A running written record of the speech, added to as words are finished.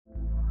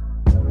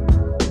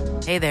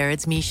Hey there,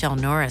 it's Michelle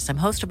Norris. I'm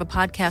host of a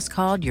podcast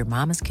called Your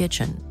Mama's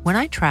Kitchen. When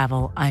I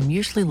travel, I'm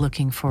usually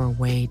looking for a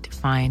way to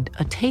find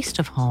a taste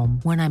of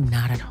home when I'm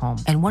not at home.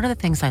 And one of the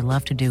things I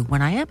love to do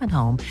when I am at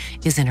home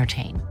is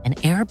entertain. And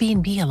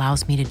Airbnb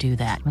allows me to do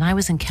that. When I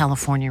was in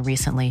California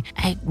recently,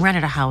 I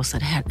rented a house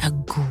that had a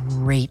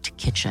great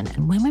kitchen.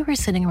 And when we were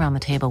sitting around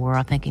the table, we were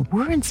all thinking,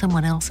 we're in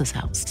someone else's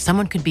house.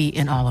 Someone could be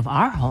in all of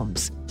our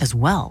homes as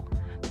well.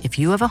 If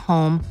you have a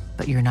home,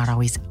 but you're not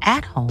always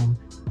at home,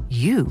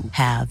 you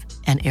have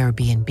an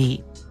Airbnb.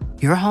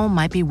 Your home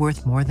might be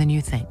worth more than you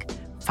think.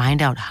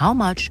 Find out how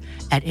much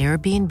at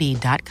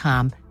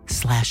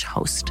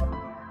airbnb.com/host.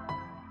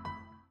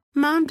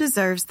 Mom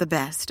deserves the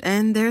best,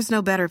 and there's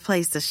no better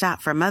place to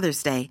shop for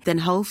Mother's Day than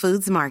Whole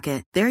Foods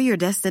Market. They're your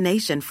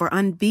destination for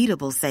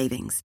unbeatable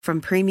savings, from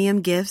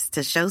premium gifts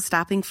to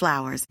show-stopping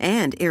flowers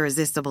and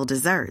irresistible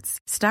desserts.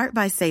 Start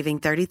by saving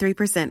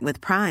 33% with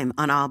Prime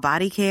on all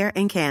body care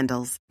and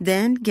candles.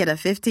 Then get a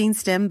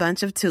 15-stem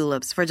bunch of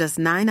tulips for just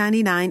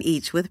 $9.99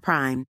 each with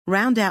Prime.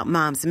 Round out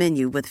Mom's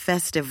menu with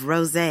festive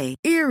rosé,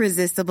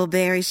 irresistible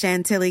berry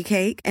chantilly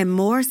cake, and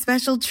more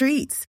special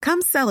treats.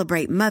 Come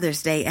celebrate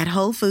Mother's Day at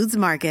Whole Foods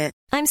Market.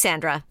 I'm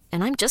Sandra,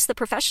 and I'm just the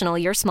professional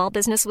your small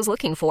business was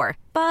looking for.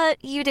 But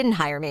you didn't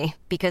hire me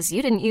because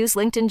you didn't use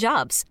LinkedIn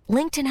Jobs.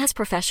 LinkedIn has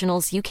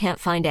professionals you can't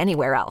find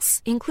anywhere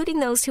else, including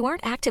those who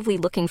aren't actively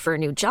looking for a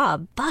new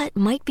job, but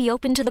might be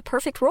open to the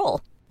perfect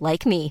role,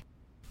 like me.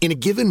 In a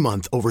given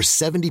month, over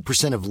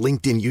 70% of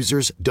LinkedIn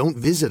users don't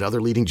visit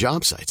other leading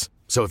job sites.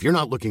 So if you're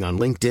not looking on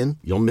LinkedIn,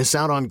 you'll miss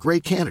out on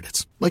great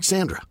candidates like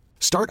Sandra.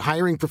 Start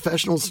hiring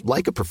professionals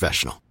like a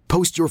professional.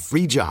 Post your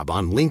free job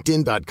on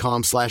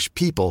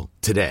linkedin.com/people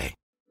today.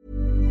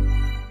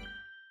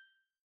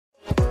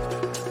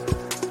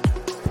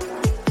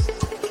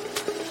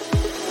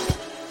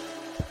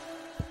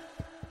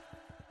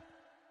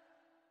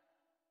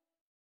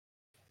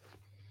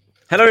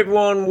 Hello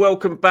everyone,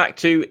 welcome back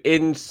to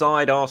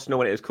Inside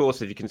Arsenal. And of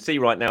course, as you can see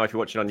right now, if you're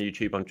watching on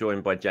YouTube, I'm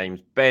joined by James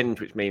Benge,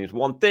 which means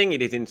one thing,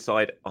 it is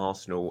Inside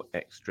Arsenal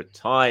Extra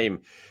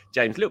Time.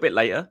 James, a little bit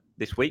later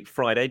this week,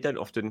 Friday, don't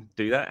often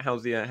do that.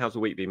 How's the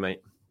week been,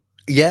 mate?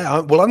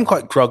 Yeah, well, I'm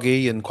quite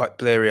groggy and quite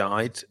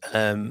bleary-eyed.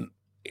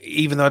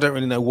 Even though I don't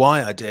really know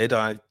why I did,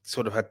 I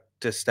sort of had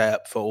to stay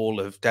up for all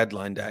of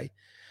deadline day,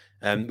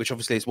 which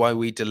obviously is why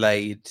we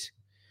delayed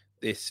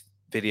this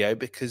video,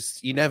 because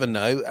you never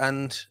know.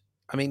 And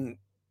I mean,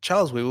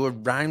 Charles, we were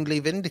roundly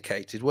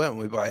vindicated, weren't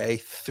we, by a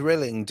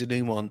thrilling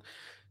denouement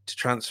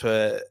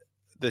to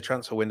the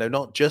transfer window,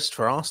 not just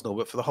for Arsenal,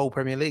 but for the whole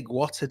Premier League.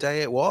 What a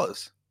day it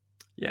was.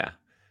 Yeah,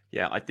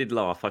 I did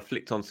laugh. I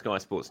flicked on Sky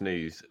Sports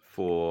News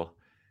for,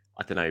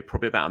 I don't know,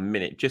 probably about a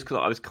minute, just because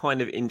I was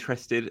kind of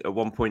interested at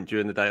one point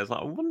during the day. I was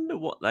like, I wonder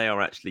what they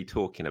are actually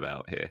talking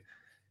about here.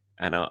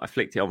 And I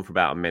flicked it on for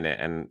about a minute,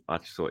 and I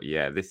just thought,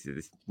 yeah, this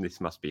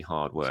must be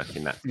hard work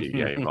in that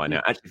studio right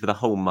now. Actually, for the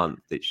whole month,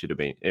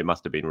 it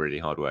must have been really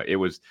hard work. It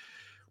was,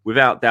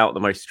 without doubt, the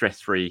most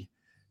stress-free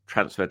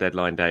transfer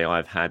deadline day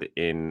I've had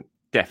in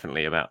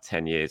definitely about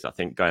 10 years. I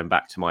think going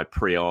back to my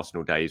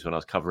pre-Arsenal days when I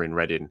was covering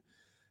Reading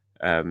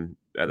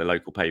at the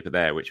local paper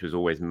there, which was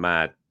always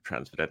mad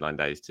transfer deadline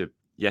days, to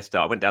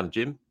yesterday. I went down the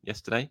gym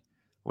yesterday.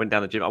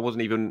 I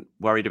wasn't even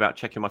worried about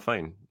checking my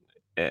phone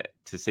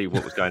to see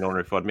what was going on or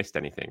if I'd missed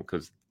anything,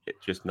 because it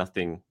just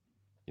nothing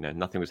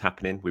was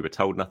happening. We were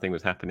told nothing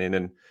was happening,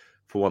 and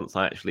for once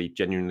I actually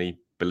genuinely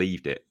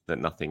believed it, that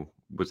nothing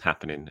was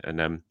happening.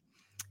 And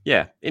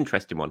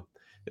interesting one,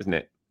 isn't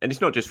it? And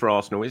it's not just for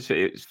Arsenal, it's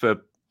for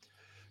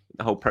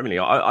the whole Premier League.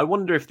 I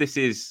wonder if this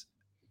is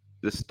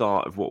the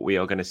start of what we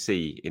are going to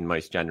see in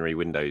most January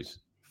windows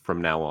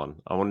from now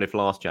on. I wonder if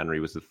last January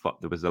was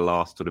the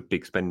last sort of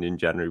big spending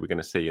January we're going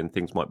to see, and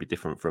things might be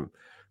different from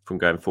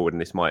going forward,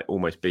 and this might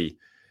almost be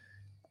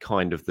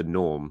kind of the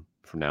norm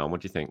from now on.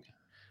 What do you think?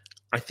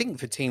 I think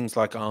for teams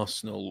like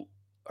Arsenal,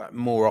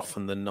 more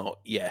often than not,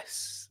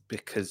 yes,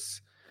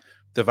 because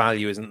the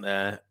value isn't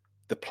there,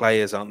 the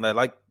players aren't there.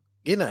 Like,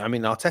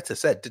 Arteta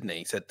said, didn't he?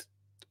 He said,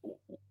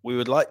 we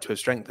would like to have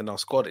strengthened our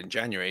squad in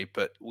January,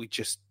 but we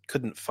just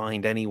couldn't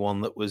find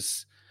anyone that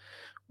was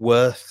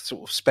worth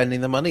sort of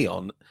spending the money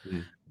on.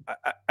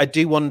 I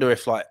do wonder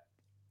if,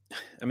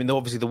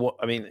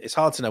 it's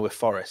hard to know with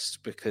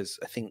Forest, because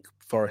I think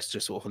Forest are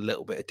sort of a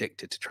little bit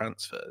addicted to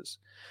transfers.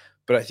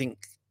 But I think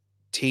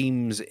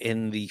teams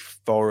in the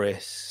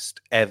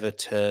Forest,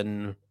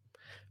 Everton,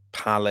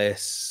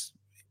 Palace,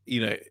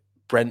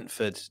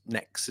 Brentford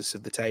nexus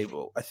of the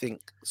table, I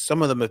think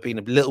some of them have been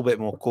a little bit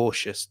more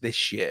cautious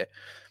this year,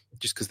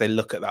 just because they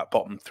look at that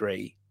bottom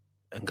three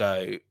and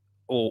go,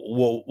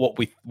 what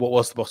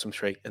was the bottom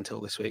three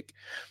until this week,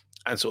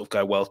 and sort of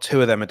go, well,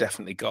 two of them are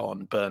definitely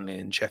gone, Burnley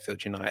and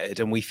Sheffield United,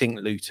 and we think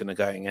Luton are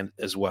going in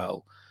as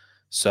well.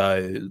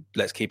 So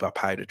let's keep our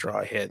powder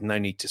dry here. No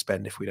need to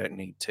spend if we don't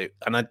need to.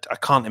 And I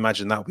can't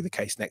imagine that'll be the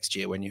case next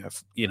year when you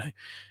have,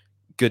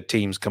 good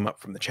teams come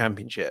up from the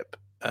Championship.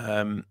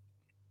 So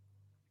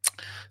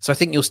I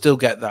think you'll still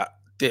get that.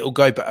 It'll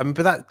go,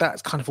 but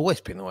that's kind of always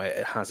been the way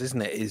it has,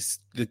 isn't it? Is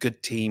the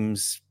good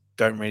teams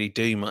don't really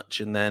do much,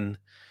 and then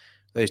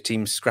those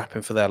teams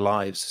scrapping for their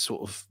lives,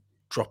 sort of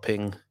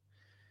dropping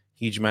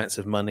huge amounts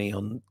of money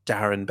on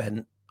Darren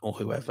Bent or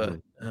whoever.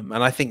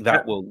 And I think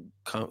that will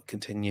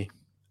continue.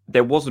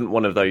 There wasn't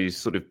one of those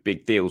sort of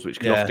big deals which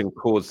can Yeah. often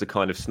cause the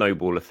kind of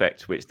snowball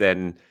effect, which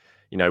then,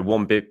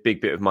 one big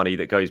bit of money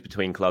that goes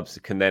between clubs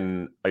can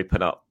then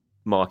open up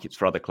markets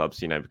for other clubs,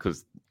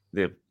 because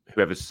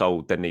whoever's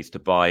sold then needs to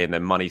buy, and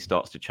then money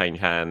starts to change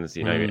hands,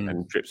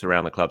 and drips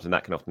around the clubs, and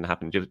that can often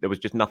happen. There was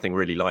just nothing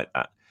really like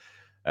that.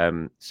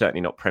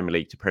 Certainly not Premier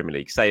League to Premier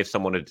League. Say if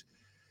someone had,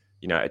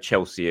 a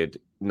Chelsea had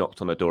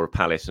knocked on the door of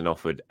Palace and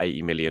offered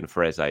 80 million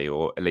for Eze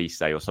or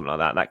Elise or something like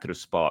that, that could have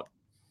sparked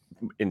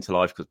into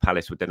life, because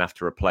Palace would then have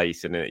to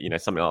replace, and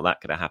something like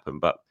that could have happened.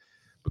 But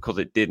because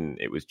it didn't,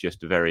 it was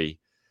just a very,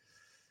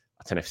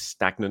 I don't know if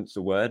stagnant's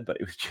a word, but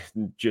it was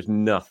just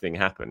nothing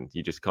happened.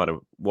 You just kind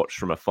of watched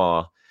from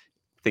afar,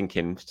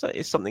 thinking,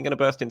 is something going to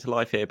burst into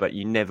life here? But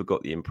you never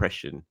got the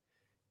impression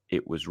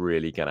it was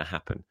really going to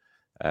happen.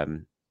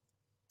 And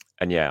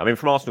yeah, I mean,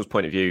 from Arsenal's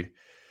point of view,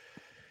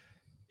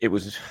 it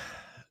was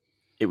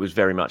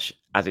very much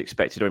as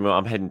expected. I mean,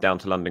 I'm heading down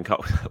to London.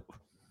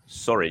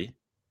 Sorry,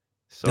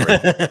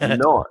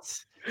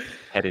 not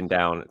heading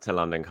down to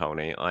London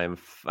Colney. I am, in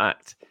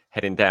fact,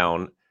 heading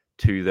down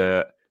to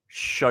the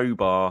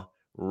Showbar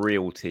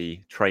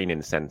Realty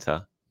Training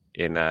Centre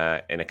in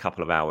a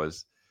couple of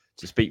hours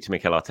to speak to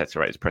Mikel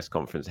Arteta at his press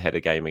conference ahead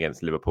of game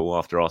against Liverpool,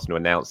 after Arsenal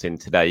announcing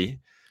today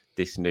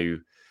this new,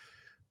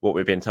 what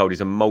we've been told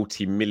is a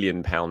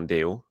multi-million-pound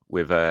deal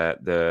with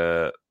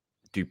the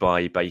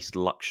Dubai-based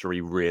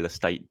luxury real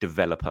estate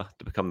developer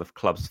to become the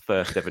club's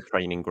first ever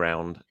training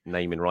ground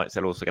naming rights.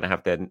 They're also going to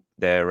have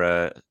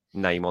their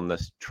name on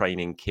the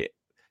training kit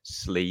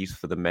sleeves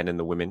for the men and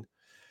the women.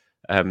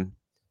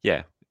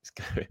 Yeah.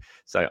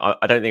 So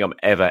I don't think I'm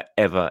ever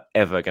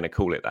going to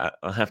call it that,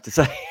 I have to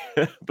say.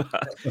 But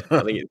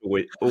I think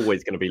it's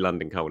always going to be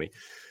London Colney.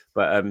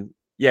 But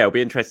yeah, it'll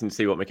be interesting to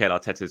see what Mikel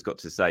Arteta's got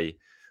to say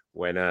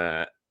when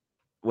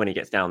he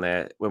gets down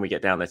there, when we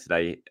get down there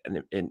today,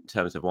 and in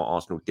terms of what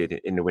Arsenal did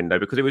in the window,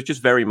 because it was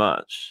just very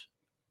much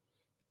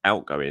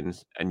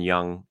outgoings and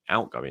young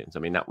outgoings. I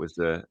mean, that was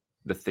the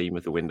theme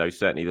of the window,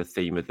 certainly the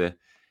theme of the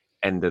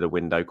end of the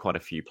window. Quite a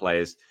few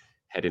players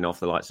heading off,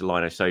 the likes of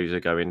Lino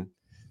Sousa going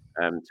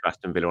to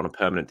Aston Villa on a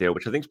permanent deal,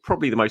 which I think is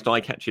probably the most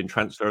eye-catching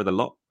transfer of the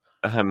lot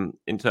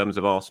in terms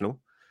of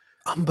Arsenal.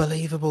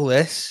 Unbelievable,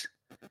 this.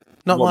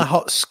 Not my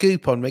hot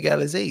scoop on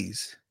Miguel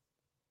Aziz.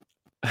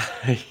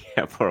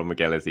 Yeah, poor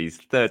Miguel Aziz,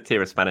 third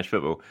tier of Spanish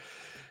football.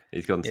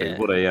 He's gone to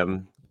what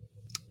a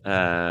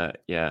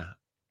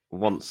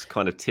once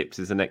kind of tips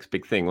is the next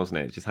big thing, wasn't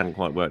it? It just hadn't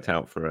quite worked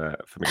out for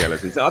Miguel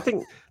Aziz. I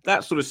think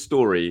that sort of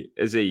story,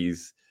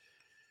 Aziz,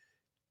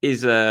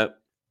 is I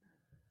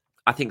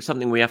think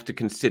something we have to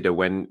consider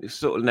when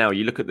sort of now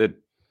you look at the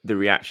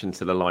reaction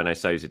to the Lino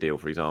Sousa deal,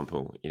 for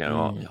example.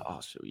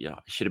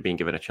 Should have been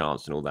given a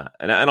chance and all that,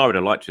 and I would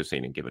have liked to have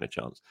seen him given a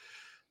chance.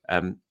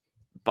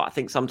 But I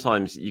think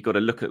sometimes you've got to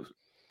look at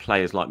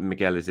players like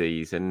Miguel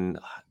Aziz and,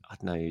 I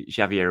don't know,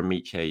 Javier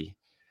Amiche,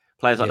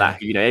 players like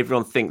that, who,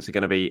 everyone thinks are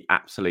going to be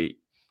absolute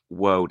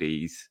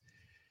worldies.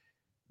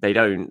 They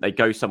don't. They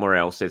go somewhere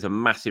else. There's a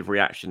massive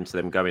reaction to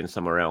them going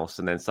somewhere else.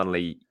 And then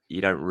suddenly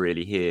you don't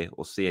really hear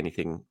or see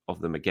anything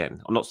of them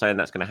again. I'm not saying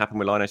that's going to happen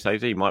with Lino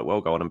Sousa. He might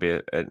well go on and be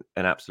an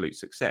absolute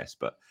success.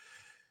 But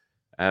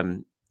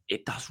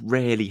it does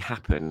rarely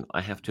happen,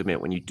 I have to admit,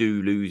 when you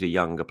do lose a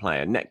younger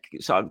player.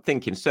 So I'm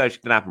thinking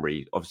Serge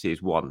Gnabry obviously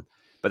is one,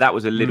 but that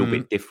was a little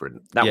bit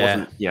different. That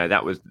wasn't,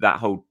 that was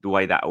the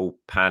way that all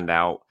panned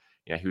out.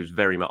 He was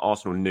very much,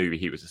 Arsenal knew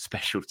he was a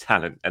special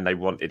talent and they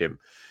wanted him.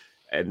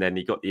 And then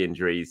he got the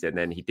injuries and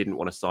then he didn't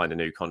want to sign a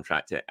new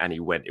contract and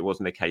he went. It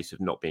wasn't a case of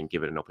not being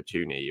given an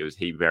opportunity.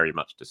 He very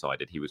much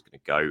decided he was going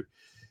to go.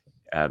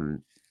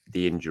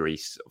 The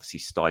injuries obviously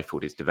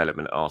stifled his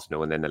development at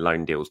Arsenal, and then the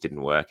loan deals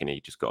didn't work, and he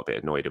just got a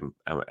bit annoyed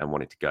and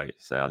wanted to go.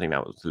 So I think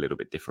that was a little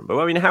bit different. But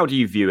I mean, how do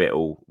you view it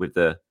all with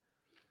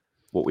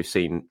what we've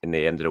seen in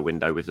the end of the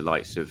window with the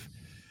likes of,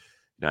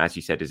 as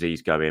you said,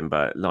 Aziz going,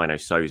 but Lino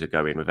Sousa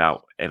going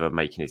without ever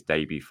making his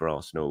debut for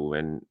Arsenal,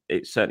 and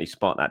it certainly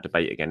sparked that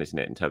debate again, isn't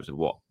it, in terms of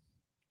what,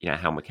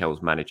 how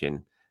Mikel's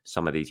managing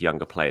some of these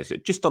younger players that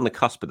are just on the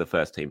cusp of the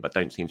first team, but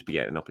don't seem to be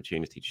getting an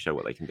opportunity to show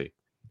what they can do.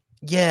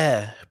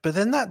 Yeah, but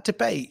then that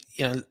debate,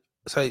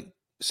 so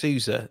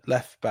Sousa,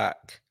 left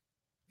back,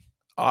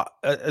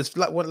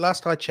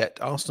 last I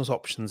checked, Arsenal's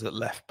options at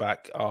left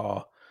back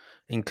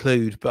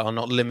include, but are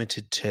not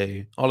limited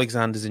to,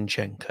 Alexander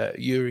Zinchenko,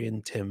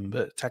 Jurriën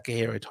Timber,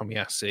 Takahiro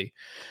Tomiyasu,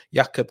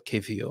 Jakub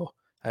Kiwior,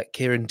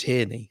 Kieran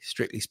Tierney,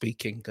 strictly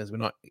speaking, because we're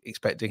not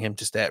expecting him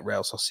to stay at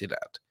Real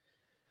Sociedad.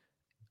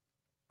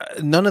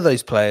 None of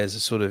those players are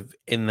sort of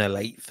in their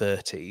late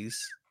 30s.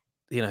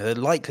 The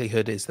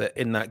likelihood is that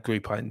in that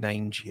group I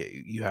named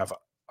you have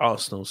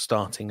Arsenal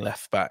starting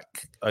left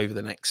back over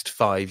the next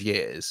 5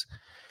 years.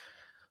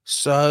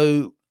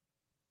 So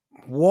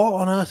what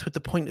on earth would the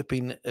point have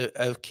been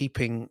of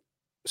keeping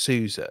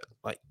Sousa?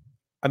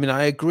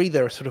 I agree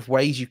there are sort of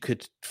ways you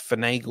could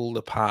finagle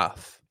the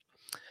path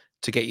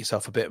to get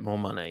yourself a bit more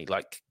money.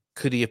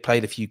 could he have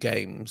played a few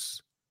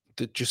games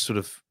that just sort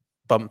of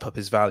bump up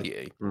his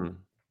value?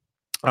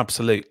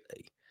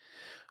 Absolutely.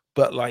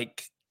 But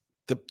like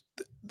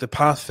the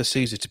path for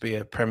Sousa to be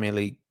a Premier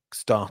League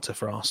starter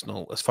for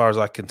Arsenal, as far as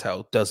I can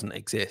tell, doesn't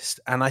exist.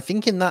 And I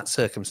think in that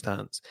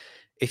circumstance,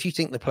 if you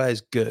think the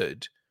player's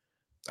good,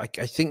 I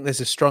think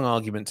there's a strong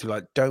argument to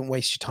like, don't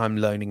waste your time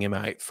loaning him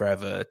out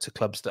forever to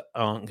clubs that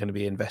aren't going to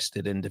be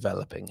invested in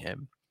developing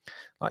him.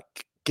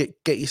 Like,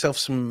 get yourself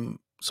some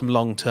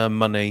long-term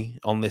money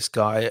on this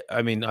guy.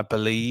 I mean, I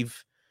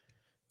believe,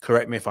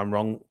 correct me if I'm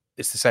wrong,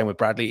 it's the same with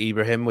Bradley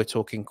Ibrahim. We're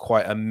talking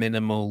quite a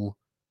minimal,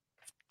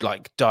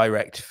 like,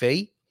 direct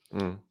fee.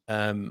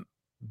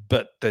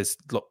 But there's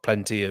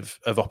plenty of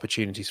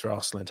opportunities for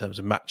Arsenal in terms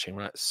of matching,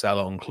 right?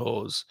 Sell-on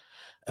clause,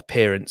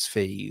 appearance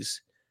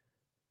fees.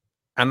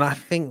 And I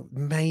think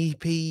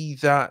maybe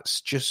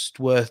that's just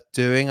worth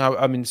doing.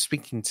 I mean,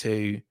 speaking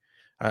to,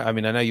 I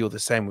know you're the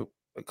same.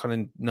 We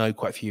kind of know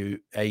quite a few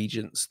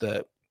agents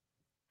that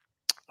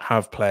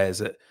have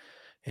players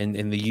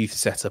in the youth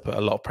setup at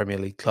a lot of Premier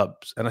League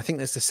clubs. And I think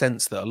there's the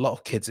sense that a lot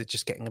of kids are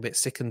just getting a bit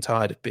sick and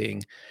tired of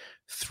being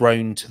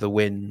thrown to the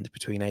wind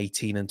between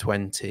 18 and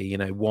 20. You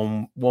know,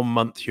 one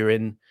month you're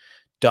in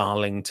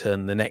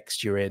Darlington, the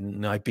next you're in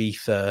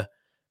Ibiza,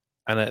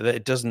 and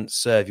it doesn't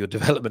serve your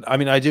development. I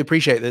mean, I do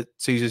appreciate that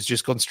Sousa's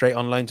just gone straight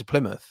on loan to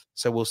Plymouth,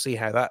 so we'll see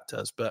how that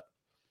does. But,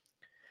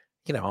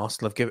 you know,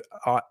 Arsenal have given...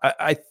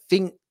 I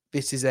think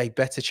this is a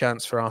better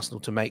chance for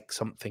Arsenal to make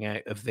something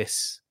out of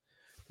this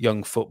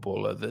young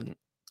footballer than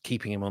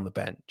keeping him on the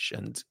bench.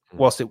 And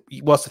whilst I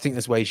think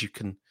there's ways you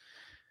can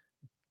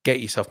get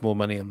yourself more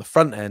money on the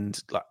front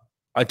end, like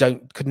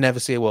could never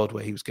see a world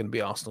where he was going to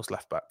be Arsenal's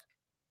left back.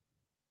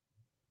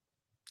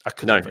 I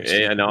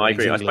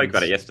agree. I spoke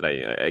about it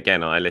yesterday.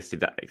 Again, I listed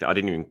that. I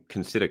didn't even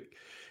consider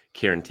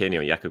Kieran Tierney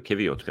or Jakub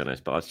Kiwior, to be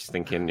honest. But I was just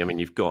thinking, I mean,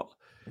 you've got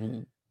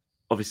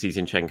obviously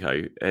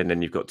Zinchenko, and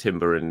then you've got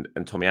Timber and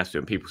Tomiyasu,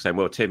 and people saying,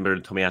 well, Timber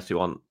and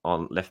Tomiyasu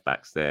aren't left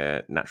backs.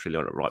 They're naturally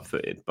on it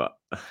right-footed, but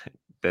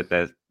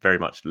they're very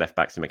much left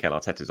backs in Mikel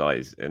Arteta's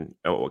eyes,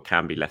 or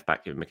can be left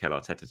back in Mikel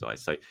Arteta's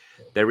eyes. So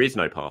there is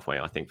no pathway,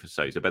 I think, for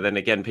Sousa. But then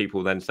again,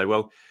 people then say,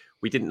 well,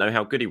 we didn't know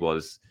how good he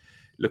was.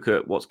 Look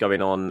at what's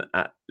going on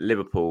at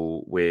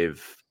Liverpool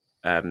with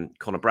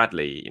Conor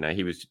Bradley. You know,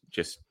 he was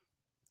just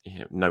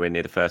nowhere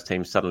near the first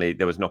team. Suddenly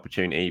there was an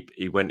opportunity.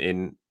 He went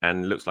in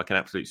and looks like an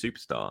absolute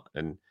superstar.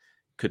 And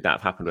could that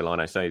have happened with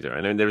Lino Sousa?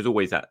 And then there was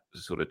always that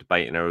sort of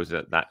debate, and there was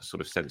that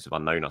sort of sense of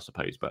unknown, I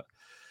suppose. But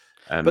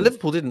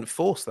Liverpool didn't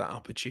force that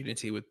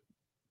opportunity with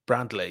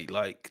Bradley.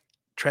 Like,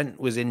 Trent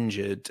was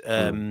injured.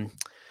 The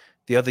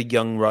other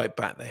young right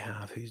back they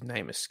have, whose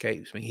name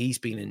escapes me, he's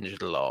been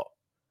injured a lot.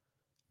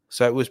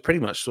 So it was pretty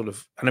much sort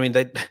of, and I mean,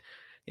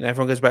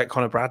 everyone goes back to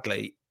Conor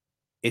Bradley.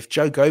 If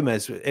Joe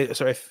Gomez,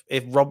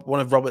 if one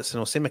of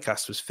Robertson or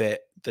Tsimikas was fit,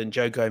 then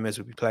Joe Gomez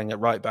would be playing at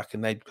right back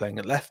and they'd be playing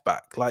at left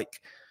back.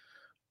 Like,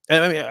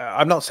 I mean,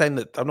 I'm not saying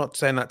that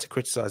to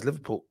criticize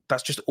Liverpool.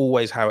 That's just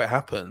always how it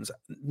happens.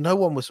 No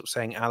one was sort of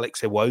saying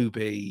Alex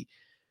Iwobi.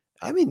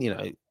 I mean, you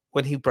know,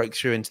 when he broke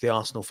through into the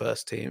Arsenal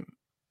first team,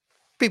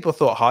 people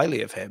thought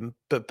highly of him,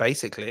 but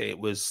basically it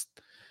was,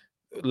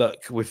 look,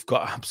 we've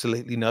got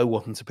absolutely no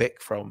one to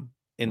pick from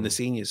in the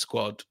senior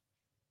squad.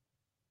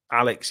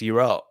 Alex,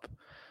 you're up.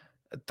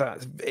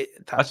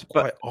 That's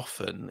quite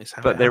often is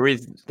how. But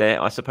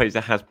I suppose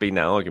there has been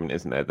that argument,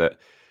 isn't there, that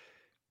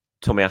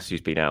Tomiyasu's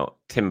been out,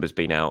 Timber's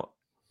been out,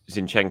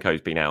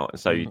 Zinchenko's been out, and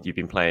so you've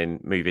been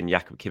moving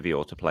Jakub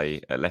Kiwior to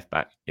play at left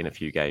back in a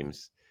few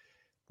games,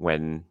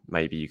 when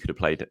maybe you could have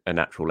played a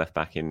natural left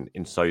back in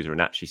Sousa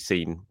and actually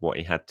seen what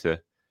he had to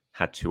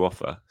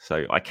offer.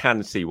 So I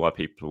can see why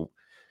people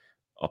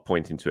are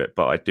pointing to it,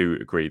 but I do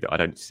agree that I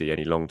don't see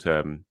any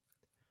long-term,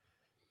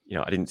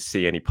 I didn't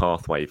see any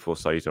pathway for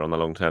Sousa on the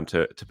long term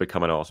to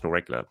become an Arsenal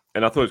regular.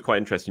 And I thought it was quite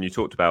interesting. You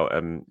talked about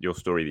your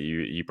story that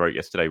you broke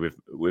yesterday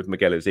with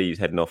Miguel Aziz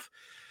heading off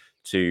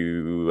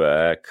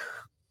to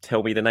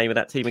tell me the name of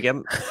that team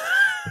again.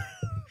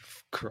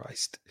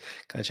 Christ.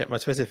 Can I check my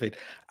Twitter feed?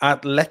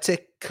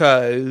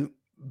 Atletico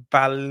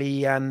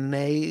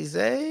Baleanese.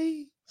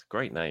 It's a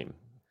great name.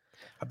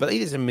 I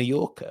believe it's in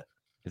Mallorca.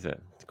 Is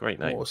it? It's a great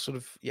name. Or sort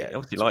of, yeah. He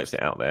obviously likes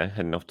it out there,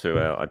 heading off to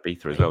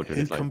Ibiza as well.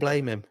 Who can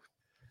blame him?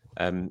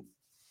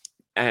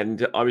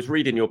 And I was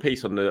reading your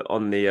piece on the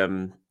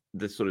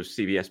sort of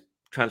CBS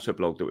transfer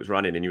blog that was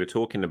running, and you were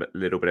talking a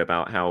little bit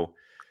about how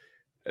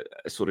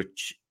a sort of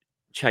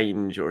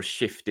change or a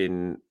shift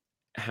in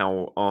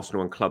how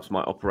Arsenal and clubs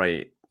might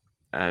operate.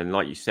 And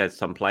like you said,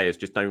 some players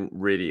just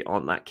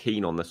aren't that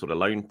keen on the sort of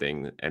loan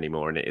thing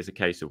anymore. And it is a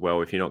case of,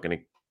 well, if you're not going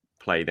to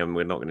play, then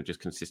we're not going to just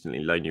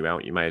consistently loan you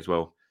out. You may as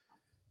well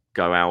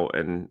go out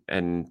and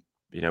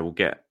we'll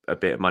get a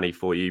bit of money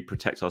for you,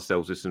 protect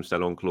ourselves with some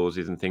sell-on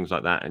clauses and things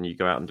like that, and you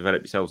go out and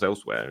develop yourselves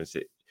elsewhere. Is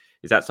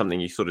that something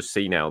you sort of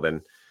see now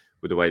then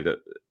with the way that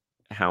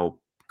how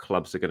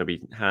clubs are going to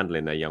be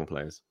handling their young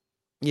players?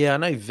 Yeah, I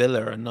know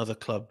Villa are another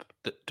club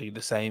that do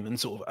the same, and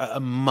sort of at a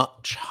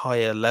much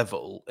higher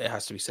level, it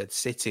has to be said,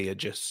 City are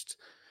just,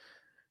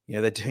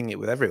 they're doing it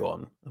with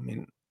everyone. I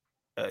mean,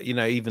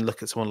 even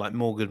look at someone like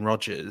Morgan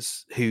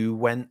Rogers, who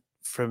went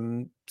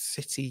from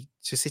City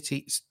to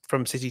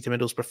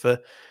Middlesbrough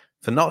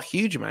for not a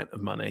huge amount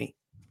of money.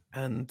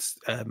 And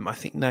I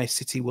think now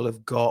City will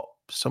have got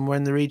somewhere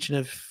in the region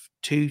of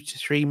 2 to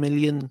 3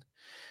 million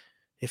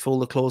if all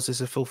the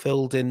clauses are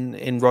fulfilled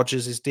in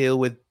Rodgers' deal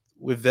with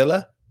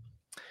Villa.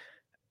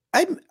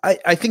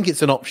 I think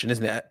it's an option,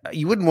 isn't it?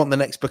 You wouldn't want the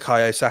next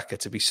Bukayo Saka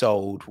to be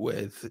sold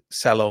with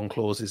sell-on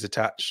clauses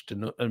attached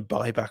and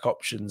buyback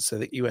options, so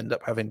that you end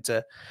up having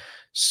to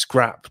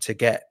scrap to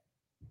get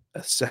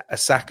a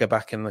Saka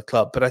back in the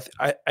club. But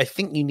I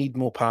think you need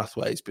more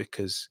pathways,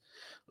 because,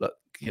 look,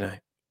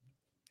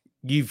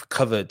 you've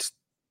covered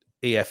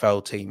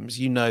EFL teams.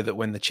 You know that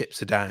when the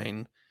chips are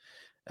down,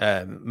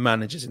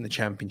 managers in the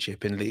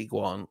Championship, in League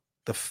One,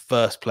 the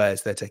first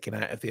players they're taking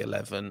out of the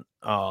 11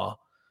 are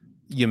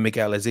your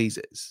Miguel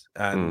Azizes.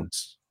 And,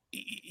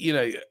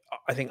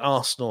 I think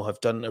Arsenal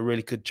have done a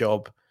really good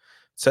job,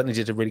 certainly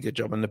did a really good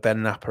job under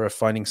Ben Napper, of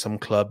finding some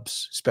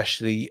clubs,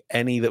 especially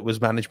any that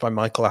was managed by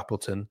Michael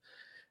Appleton,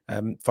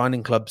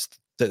 finding clubs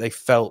that they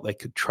felt they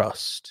could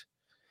trust.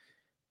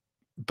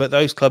 But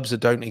those clubs that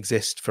don't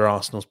exist for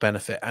Arsenal's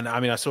benefit. And I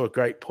mean, I saw a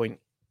great point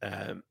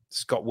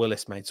Scott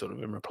Willis made sort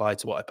of in reply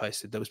to what I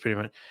posted. That was pretty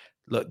much,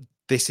 look,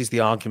 this is the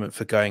argument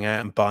for going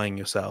out and buying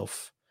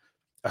yourself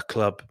a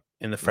club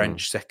in the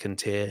French second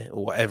tier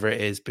or whatever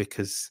it is,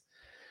 because,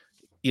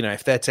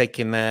 if they're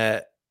taking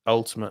their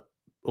ultimate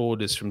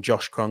orders from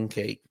Josh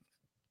Kroenke,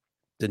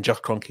 then Josh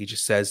Kroenke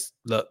just says,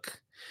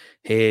 look,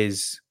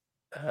 here's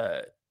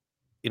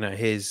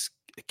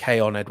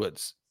Keon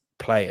Edwards,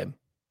 play him.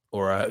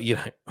 Or,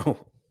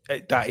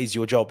 that is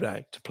your job now,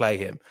 to play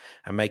him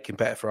and make him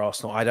better for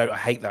Arsenal. I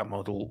hate that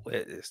model.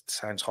 It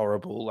sounds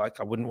horrible. Like,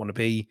 I wouldn't want to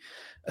be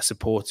a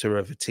supporter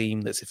of a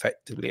team that's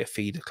effectively a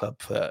feeder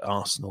club for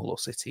Arsenal or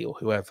City or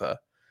whoever.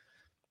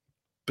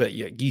 But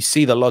you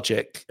see the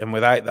logic, and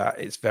without that,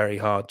 it's very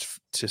hard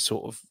to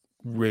sort of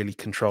really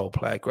control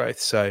player growth.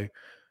 So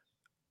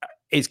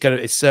it's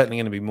certainly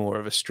going to be more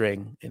of a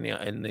string in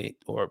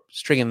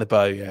the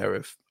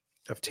bow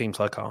of teams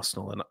like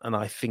Arsenal, and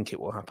I think it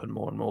will happen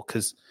more and more,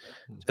 because,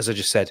 as I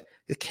just said,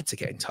 the kids are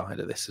getting tired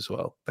of this as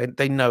well.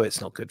 They know it's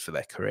not good for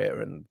their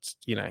career, and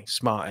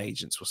smart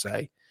agents will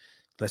say,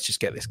 let's just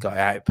get this guy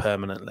out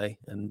permanently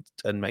and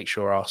make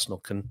sure Arsenal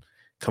can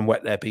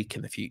wet their beak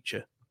in the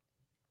future.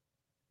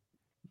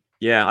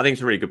 Yeah, I think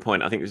it's a really good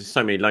point. I think there's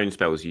so many loan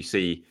spells you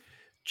see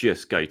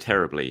just go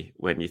terribly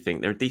when you think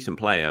they're a decent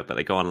player, but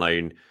they go on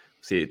loan.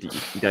 See,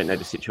 you don't know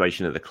the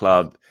situation of the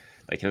club.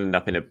 They can end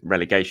up in a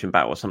relegation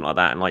battle or something like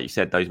that. And like you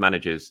said, those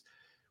managers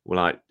were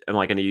like, am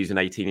I going to use an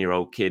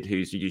 18-year-old kid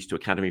who's used to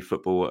academy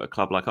football at a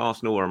club like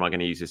Arsenal, or am I going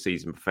to use a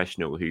seasoned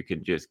professional who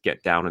can just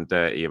get down and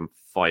dirty and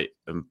fight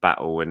and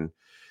battle and,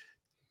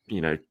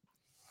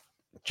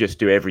 just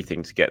do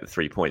everything to get the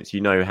 3 points?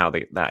 How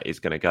that is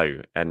going to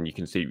go. And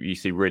you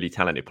see really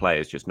talented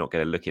players just not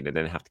get a look in and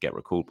then have to get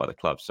recalled by the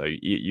club. So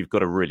you've got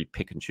to really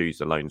pick and choose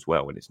the loans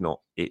well. And it's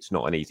not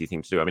an easy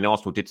thing to do. I mean,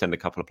 Arsenal did send a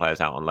couple of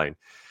players out on loan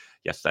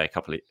yesterday. A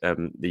couple of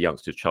the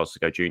youngsters, Charles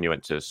Sego Jr.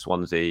 went to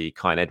Swansea.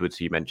 Kyan Edwards,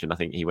 who you mentioned, I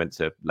think he went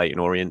to Leyton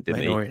Orient,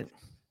 didn't he? Orient.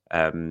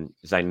 Zayn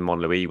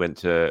Monlouis went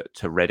to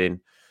Reading.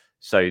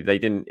 So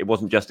it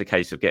wasn't just a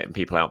case of getting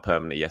people out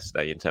permanently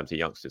yesterday in terms of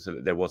youngsters.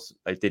 So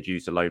they did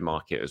use the loan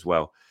market as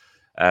well.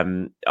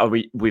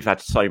 We've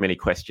had so many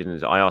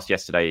questions. I asked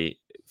yesterday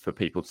for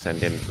people to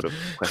send in sort of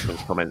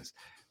questions, comments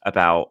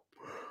about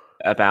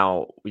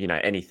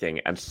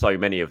anything, and so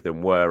many of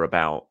them were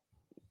about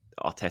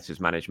Arteta's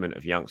management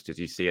of youngsters.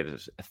 You see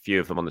a few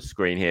of them on the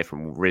screen here,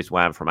 from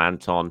Rizwan, from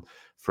Anton,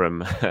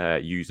 from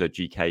user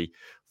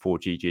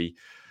GK4GG.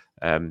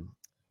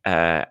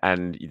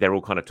 And they're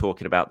all kind of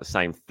talking about the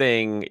same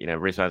thing.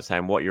 Rizwan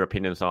saying, what are your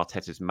opinions on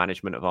Arteta's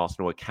management of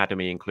Arsenal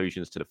academy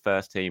inclusions to the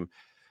first team?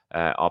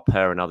 Are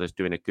Per and others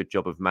doing a good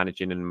job of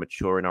managing and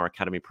maturing our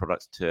academy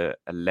products to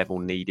a level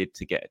needed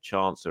to get a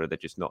chance, or are there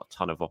just not a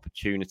ton of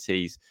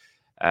opportunities?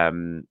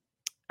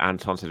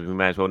 Anton says, we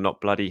may as well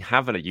not bloody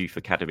have a youth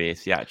academy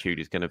if the attitude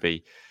is going to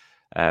be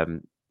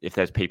if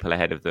there's people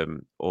ahead of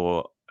them,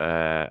 or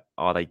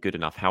are they good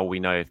enough? How will we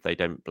know if they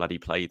don't bloody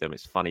play them?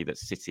 It's funny that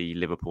City,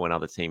 Liverpool and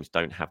other teams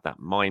don't have that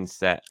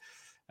mindset.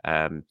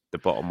 The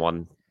bottom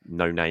one,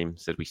 no name,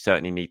 said we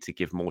certainly need to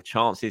give more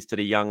chances to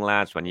the young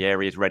lads.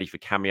 Ranieri is ready for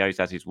cameos,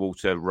 as is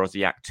Walter.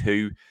 Rosiak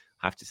too.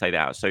 I have to say that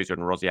out of Sousa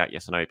and Rosiak,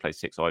 yes, I know he plays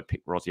 6. I'd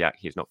pick Rosiak.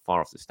 He's not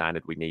far off the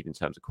standard we need in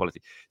terms of quality.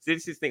 So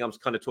this is the thing I was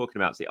kind of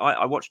talking about. See,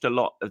 I watched a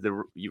lot of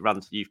the run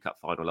to Youth Cup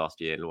final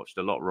last year, and watched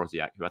a lot of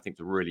Rosiak, who I think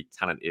is a really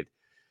talented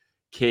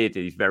kid.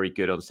 He's very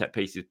good on set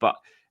pieces, but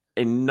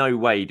in no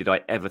way did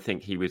I ever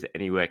think he was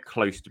anywhere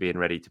close to being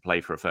ready to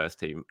play for a first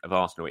team of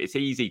Arsenal. It's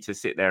easy to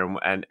sit there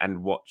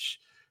and watch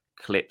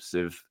clips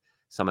of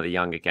some of the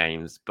younger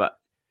games, but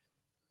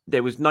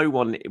there was no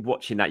one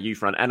watching that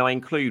youth run. And I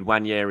include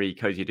Wanyeri,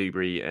 Kozia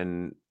Dubry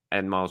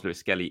and Miles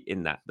Lewis-Skelly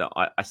in that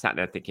I sat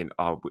there thinking,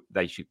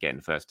 they should get in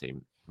the first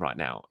team right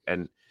now.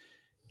 And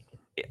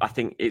I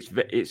think it's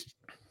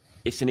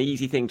it's an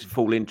easy thing to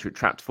fall into,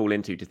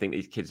 to think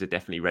these kids are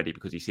definitely ready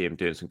because you see them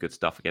doing some good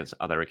stuff against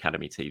other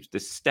academy teams. The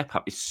step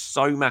up is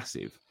so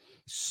massive,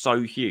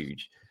 so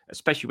huge,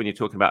 especially when you're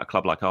talking about a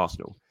club like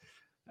Arsenal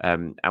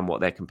and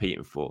what they're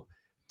competing for.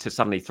 To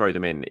suddenly throw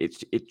them in,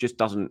 it just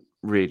doesn't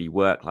really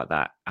work like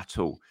that at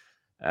all.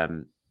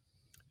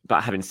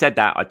 But having said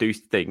that, I do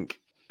think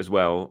as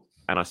well,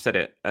 and I said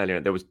it earlier,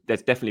 there's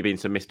definitely been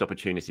some missed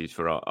opportunities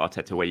for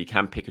Arteta where you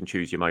can pick and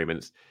choose your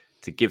moments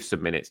to give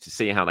some minutes to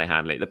see how they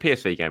handle it. The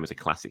PSV game was a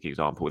classic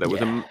example. There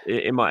was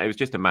it was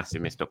just a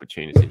massive missed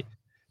opportunity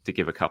to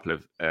give a couple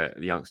of the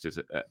youngsters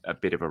a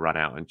bit of a run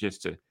out and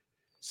just to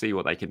see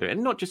what they can do,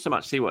 and not just so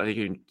much see what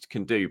they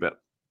can do,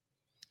 but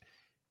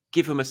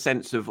give them a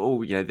sense of,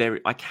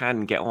 I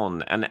can get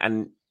on,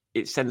 and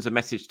it sends a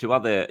message to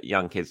other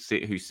young kids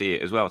who see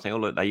it as well, saying, "Oh,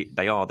 look,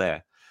 they are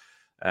there.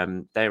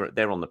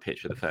 They're on the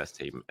pitch for the first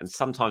team." And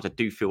sometimes I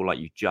do feel like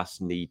you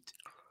just need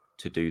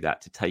to do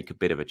that to take a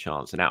bit of a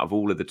chance. And out of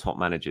all of the top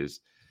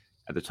managers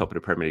at the top of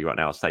the Premier League right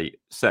now, I'll say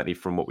certainly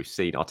from what we've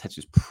seen, Arteta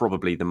is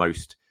probably the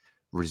most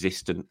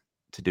resistant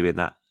to doing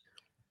that.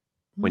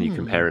 When you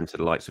compare him to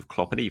the likes of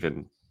Klopp and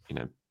even,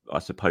 I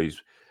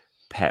suppose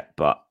Pep,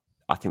 but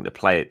I think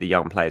the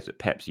young players that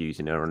Pep's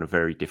using are on a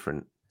very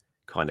different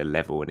kind of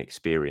level and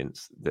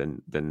experience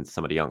than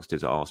some of the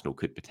youngsters at Arsenal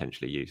could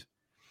potentially use.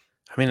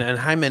 I mean, and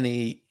how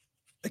many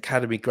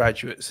academy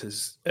graduates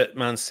has at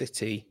Man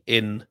City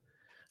in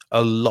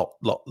a lot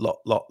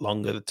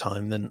longer the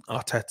time than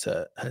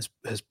Arteta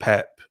has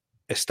Pep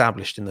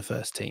established in the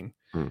first team?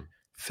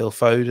 Phil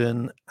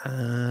Foden,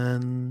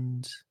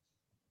 and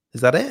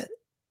is that it?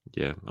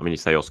 Yeah, I mean, you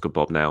say Oscar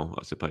Bob now,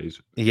 I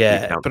suppose.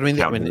 Yeah, but I mean,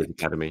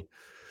 academy.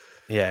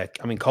 Yeah,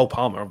 I mean, Cole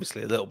Palmer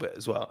obviously a little bit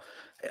as well.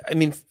 I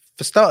mean,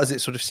 for starters,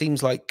 it sort of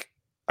seems like,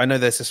 I know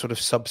there's a sort of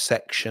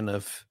subsection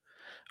of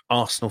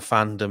Arsenal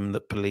fandom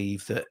that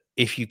believe that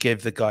if you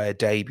give the guy a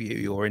debut,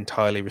 you're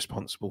entirely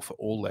responsible for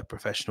all their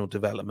professional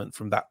development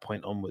from that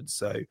point onwards.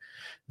 So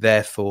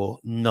therefore,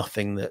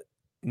 nothing that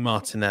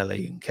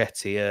Martinelli,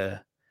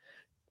 Nketiah,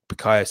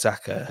 Bukayo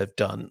Saka have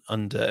done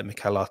under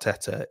Mikel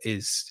Arteta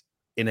is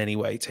in any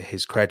way to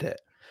his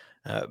credit.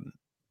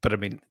 But I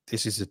mean,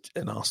 this is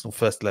an Arsenal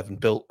first 11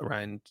 built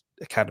around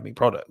academy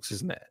products,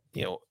 isn't it?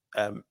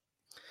 I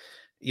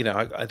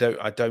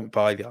don't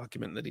buy the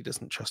argument that he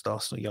doesn't trust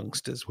Arsenal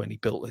youngsters when he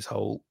built his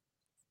whole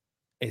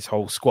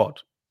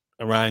squad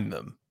around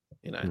them.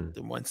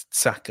 When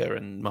Saka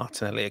and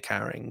Martinelli are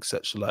carrying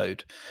such a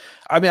load.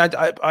 I mean,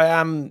 I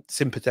am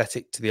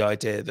sympathetic to the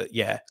idea that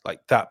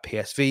like that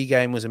PSV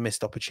game was a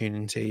missed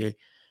opportunity.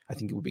 I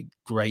think it would be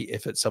great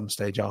if at some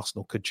stage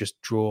Arsenal could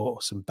just draw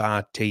some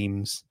bad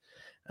teams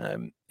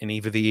in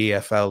either the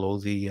EFL or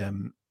the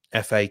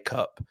FA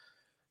Cup.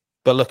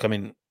 But look, I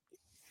mean,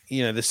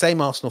 the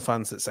same Arsenal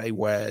fans that say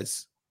where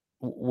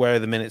are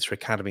the minutes for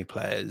academy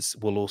players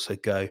will also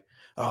go,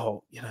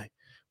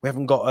 we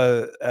haven't got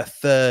a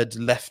third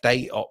left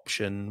 8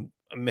 option.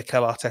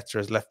 Mikel Arteta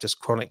has left us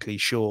chronically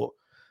short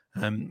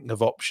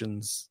of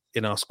options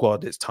in our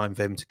squad. It's time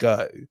for him to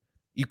go.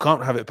 You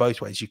can't have it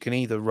both ways. You can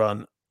either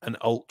run an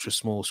ultra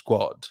small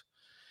squad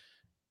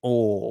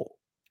or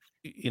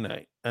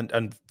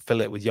and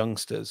fill it with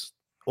youngsters,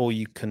 or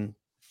you can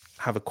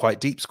have a quite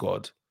deep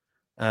squad.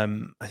 I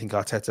think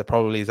Arteta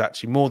probably is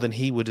actually, more than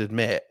he would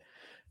admit,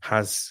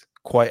 has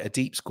quite a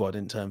deep squad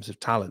in terms of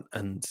talent.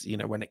 And,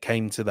 when it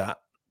came to that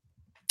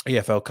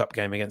EFL Cup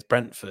game against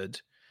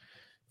Brentford,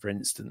 for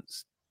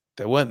instance,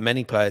 there weren't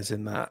many players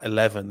in that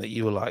 11 that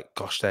you were like,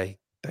 gosh, they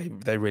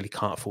really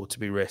can't afford to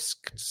be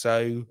risked.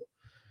 So,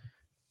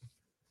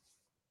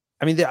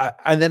 I mean,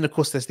 and then, of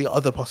course, there's the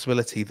other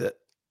possibility that,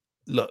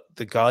 look,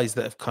 the guys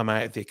that have come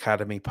out of the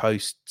academy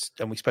post,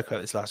 and we spoke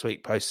about this last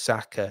week, post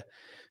Saka,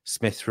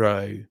 Smith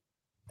Rowe,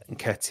 and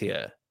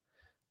Nketiah,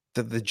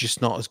 that they're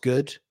just not as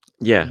good.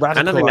 Yeah, radical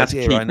and I think that's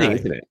idea, a key I know. thing,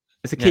 isn't it?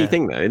 It's a key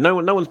thing, though. No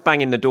one's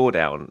banging the door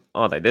down,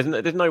 are they?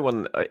 There's no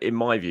one, in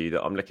my view,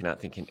 that I'm looking at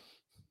thinking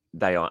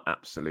they are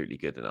absolutely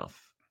good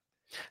enough.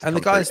 And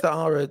the guys that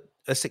are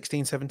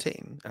 16,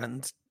 17,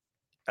 and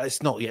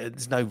it's not yet.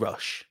 There's no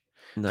rush.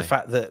 No. The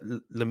fact that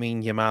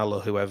Lamine Yamal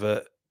or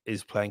whoever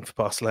is playing for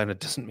Barcelona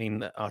doesn't mean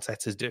that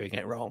Arteta's doing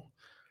it wrong.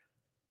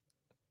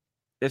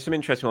 There's some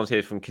interesting ones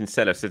here from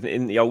Kinsella. So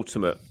in the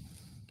ultimate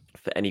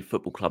for any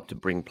football club to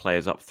bring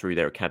players up through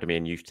their academy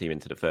and youth team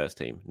into the first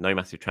team, no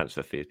massive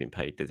transfer fee has been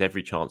paid. There's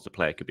every chance the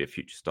player could be a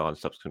future star and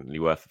subsequently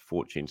worth a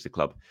fortune to the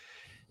club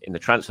in the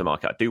transfer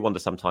market. I do wonder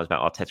sometimes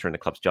about Arteta and the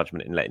club's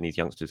judgment in letting these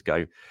youngsters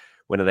go.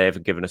 When are they ever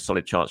given a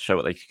solid chance to show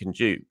what they can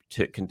do?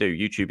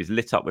 YouTube is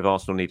lit up with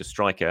Arsenal need a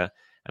striker,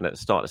 and at the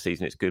start of the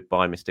season, it's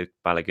goodbye, Mr.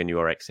 Balogun, you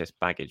are excess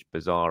baggage.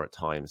 Bizarre at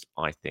times,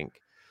 I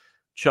think.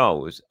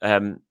 Charles,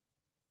 again,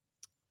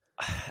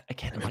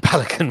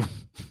 Balogun.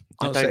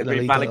 I don't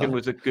agree. Balogun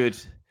was a good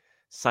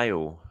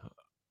sale.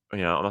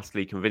 I'm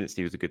utterly convinced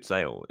he was a good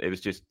sale. It was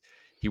just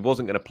he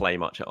wasn't going to play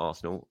much at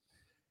Arsenal.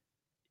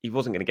 He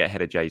wasn't going to get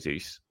ahead of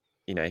Jesus.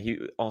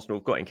 Arsenal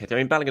have got in Keto. I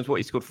mean, Balogun's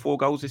he scored 4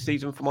 goals this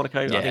season for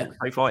Monaco, I think,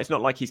 so far. It's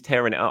not like he's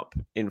tearing it up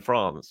in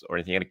France or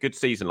anything. He had a good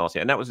season last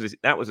year. And that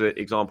was an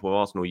example of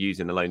Arsenal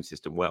using the loan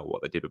system well,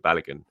 what they did with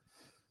Balogun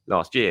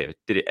last year.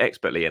 Did it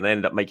expertly and they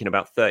ended up making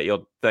about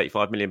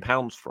 35 million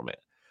pounds from it,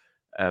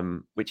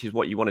 which is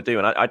what you want to do.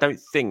 And I don't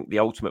think the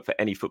ultimate for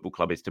any football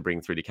club is to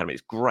bring through the academy.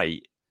 It's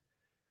great,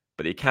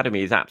 but the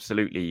academy is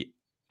absolutely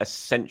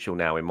essential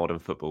now in modern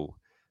football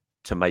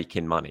to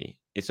making money.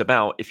 It's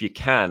about, if you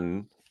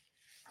can,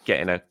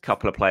 getting a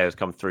couple of players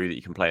come through that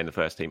you can play in the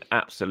first team.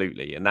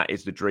 Absolutely. And that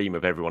is the dream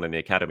of everyone in the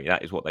academy.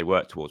 That is what they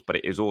work towards. But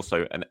it is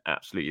also an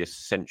absolutely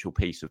essential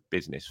piece of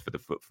business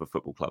for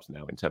football clubs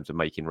now in terms of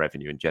making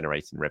revenue and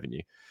generating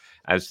revenue.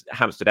 As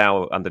Hampstead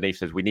Owl underneath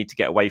says, we need to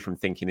get away from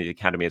thinking the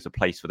academy as a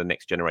place for the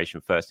next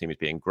generation first team is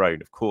being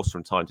grown. Of course,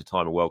 from time to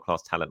time, a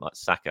world-class talent like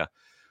Saka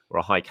or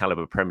a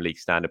high-caliber Premier League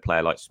standard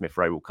player like Smith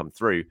Rowe will come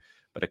through.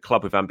 But a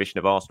club with ambition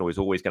of Arsenal is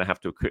always going to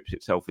have to equip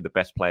itself with the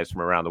best players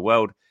from around the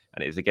world.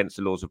 And it is against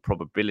the laws of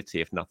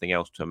probability, if nothing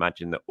else, to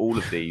imagine that all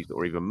of these,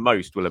 or even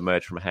most, will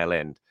emerge from Hale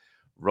End.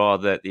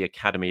 Rather, the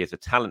academy is a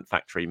talent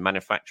factory,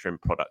 manufacturing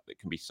product that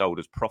can be sold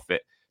as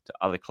profit to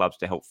other clubs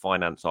to help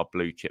finance our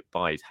blue chip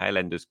buys. Hale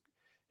Enders,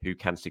 who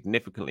can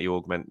significantly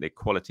augment the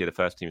quality of the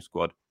first team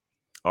squad,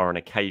 are an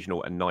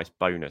occasional and nice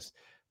bonus,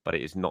 but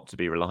it is not to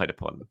be relied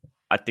upon.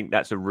 I think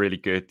that's a really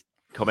good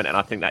comment. And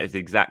I think that is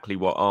exactly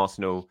what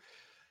Arsenal,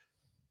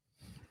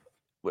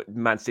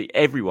 Man City,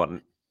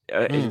 everyone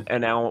are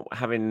now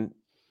having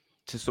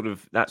to sort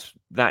of,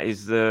 that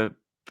is the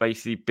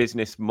basically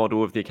business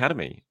model of the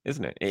academy,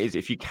 isn't it? It is.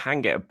 If you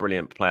can get a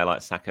brilliant player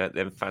like Saka,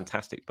 then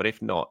fantastic. But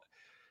if not,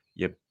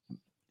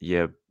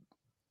 you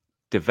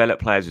develop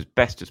players as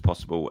best as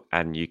possible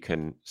and you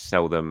can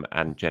sell them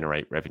and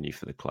generate revenue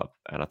for the club.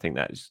 And I think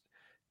that is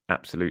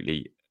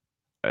absolutely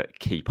a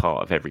key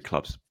part of every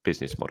club's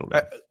business model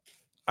now.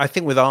 I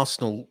think with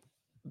Arsenal,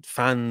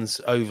 fans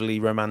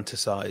overly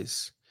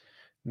romanticize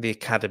the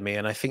academy,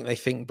 and I think they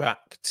think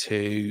back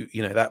to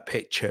that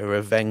picture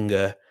of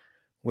Wenger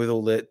with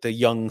all the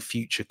young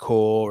future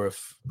core of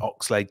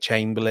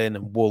Oxlade-Chamberlain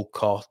and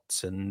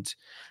Walcott and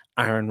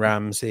Aaron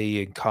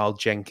Ramsey and Carl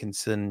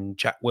Jenkinson,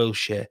 Jack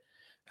Wilshere,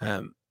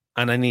 and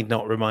I need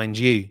not remind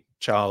you,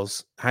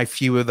 Charles, how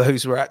few of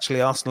those were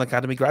actually Arsenal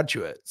Academy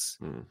graduates.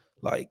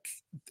 Like,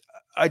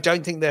 I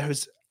don't think there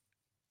has,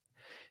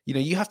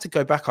 you have to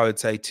go back, I would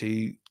say,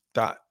 to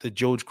the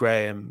George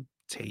Graham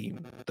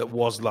team that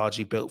was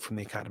largely built from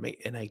the academy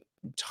in a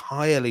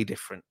entirely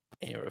different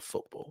era of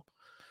football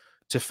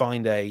to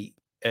find a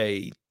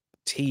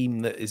team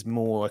that is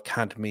more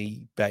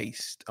academy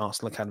based,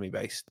 Arsenal Academy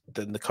based,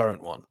 than the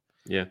current one.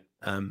 Yeah.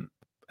 And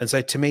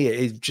so to me,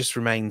 it just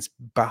remains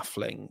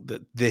baffling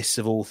that this,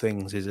 of all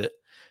things, is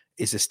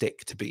a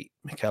stick to beat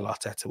Mikel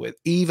Arteta with.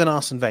 Even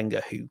Arsene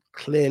Wenger, who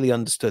clearly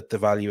understood the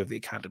value of the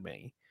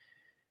academy,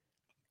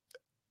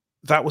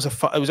 that was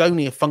it was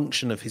only a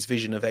function of his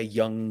vision of a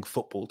young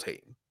football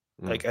team,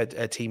 like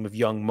a team of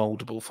young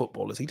moldable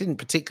footballers. He didn't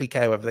particularly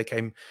care whether they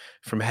came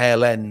from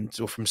Hale End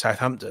or from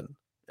Southampton.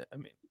 I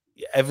mean,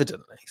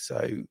 evidently.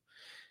 So,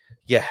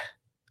 yeah,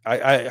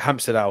 I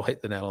Hampstead Owl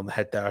hit the nail on the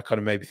head there. I kind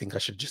of maybe think I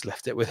should have just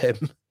left it with him.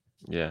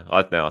 Yeah,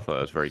 I thought that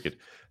was very good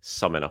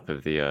summing up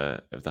of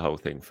the whole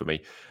thing for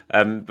me.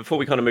 Before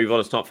we kind of move on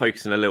and start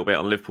focusing a little bit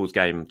on Liverpool's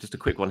game, just a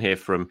quick one here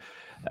from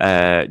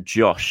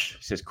Josh.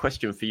 He says,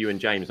 question for you and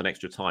James on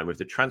Extra Time. With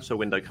the transfer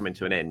window coming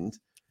to an end,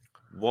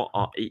 what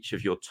are each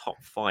of your top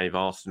 5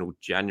 Arsenal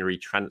January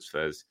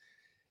transfers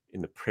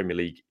in the Premier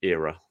League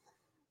era?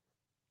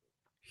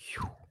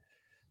 Do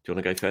you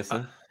want to go first,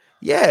 sir?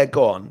 Yeah,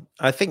 go on.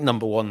 I think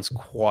number 1's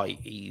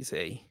quite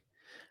easy.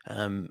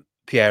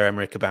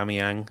 Pierre-Emerick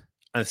Aubameyang.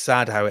 And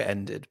sad how it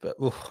ended, but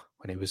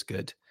when he was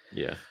good.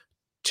 Yeah.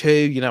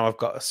 2, I've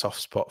got a soft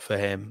spot for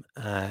him.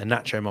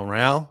 Nacho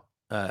Monreal.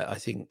 I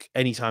think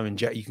anytime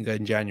you can go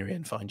in January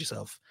and find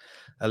yourself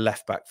a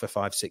left back for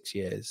 5-6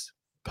 years.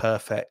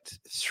 Perfect.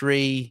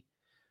 3,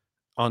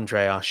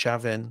 Andre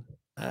Arshavin.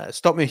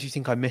 Stop me if you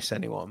think I miss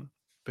anyone.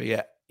 But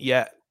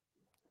yeah.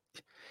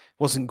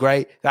 Wasn't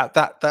great.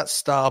 That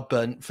star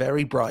burnt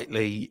very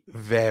brightly,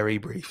 very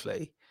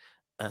briefly.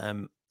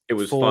 It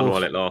was fun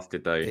while it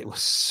lasted, though. It was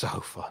so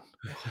fun.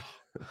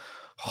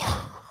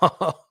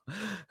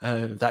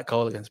 That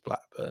goal against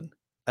Blackburn.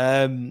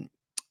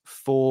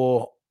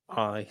 4,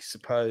 I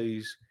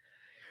suppose,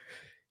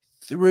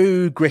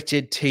 through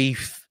gritted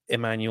teeth,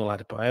 Emmanuel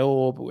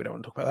Adebayor, but we don't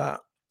want to talk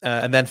about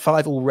that. And then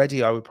 5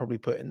 already, I would probably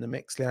put in the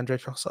mix, Leandro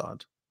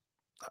Trossard.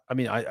 I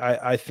mean,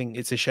 I think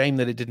it's a shame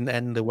that it didn't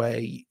end the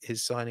way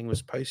his signing was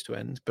supposed to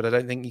end, but I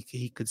don't think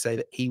he could say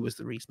that he was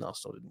the reason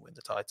Arsenal didn't win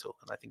the title.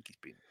 And I think he's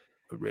been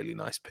a really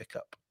nice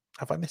pickup.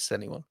 Have I missed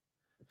anyone?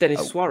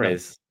 Dennis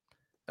Suarez.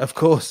 No. Of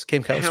course,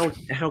 Kim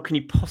Kallstrom. How can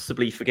you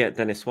possibly forget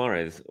Dennis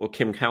Suarez or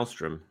Kim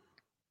Kallstrom?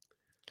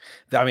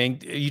 I mean,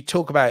 you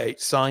talk about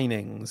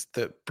signings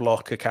that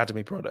block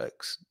academy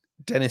products.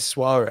 Dennis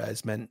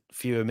Suarez meant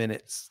fewer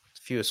minutes,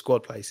 fewer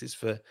squad places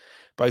for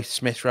both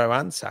Smith Rowe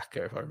and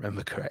Saka, if I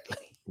remember correctly.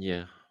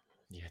 Yeah,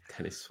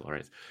 Dennis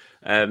Suarez.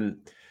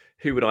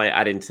 Who would I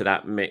add into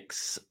that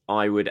mix?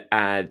 I would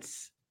add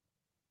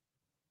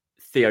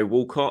Theo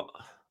Walcott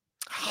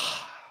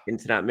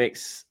into that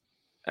mix.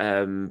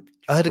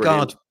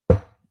 Odegaard.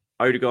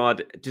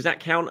 Does that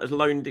count as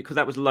loan? Because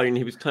that was loan.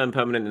 He was turned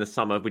permanent in the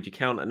summer. Would you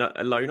count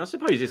a loan? I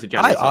suppose it's a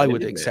January. I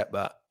would accept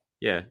that.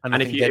 Yeah,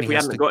 and if we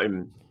hadn't got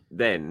him,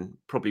 then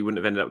probably wouldn't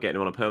have ended up getting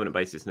him on a permanent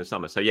basis in the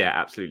summer. So yeah,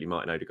 absolutely,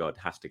 Martin Odegaard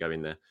has to go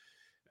in there.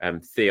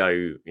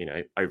 Theo,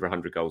 over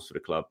 100 goals for the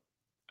club,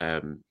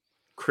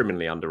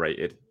 criminally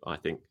underrated, I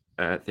think.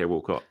 Theo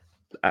Walcott,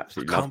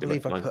 absolutely. I can't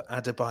believe I put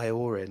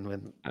Adebayor in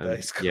when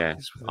yeah,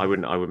 I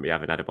wouldn't be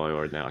having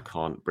Adebayor in there. I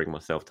can't bring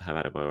myself to have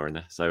Adebayor in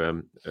there.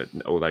 So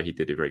although he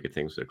did do very good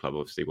things for the club,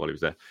 obviously while he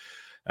was there.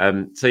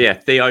 So yeah,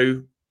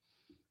 Theo,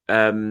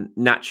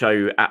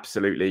 Nacho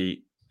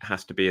absolutely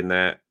has to be in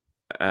there.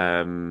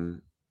 Go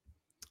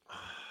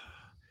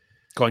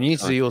on, you need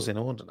to do yours in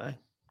order now.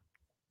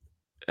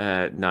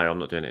 No, I'm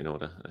not doing it in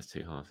order. That's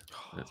too hard.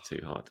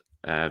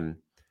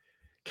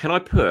 Can I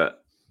put?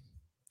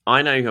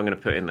 I know who I'm going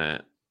to put in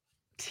there.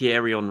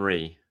 Thierry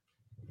Henry.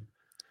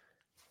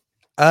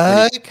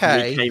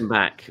 Okay.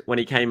 When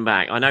he came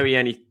back, I know he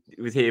only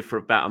was here for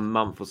about a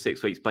month or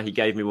 6 weeks, but he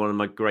gave me one of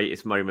my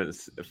greatest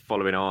moments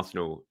following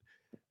Arsenal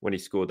when he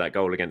scored that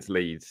goal against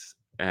Leeds,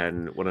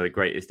 and one of the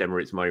greatest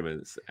Emirates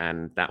moments.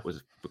 And that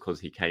was because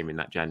he came in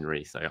that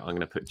January. So I'm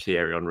going to put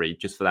Thierry Henry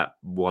just for that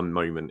one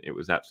moment. It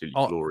was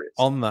absolutely glorious.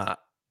 On that,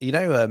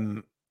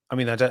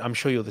 I'm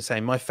sure you're the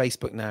same. My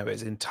Facebook now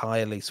is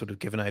entirely sort of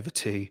given over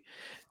to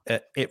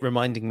it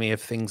reminding me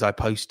of things I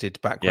posted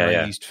back when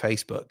I used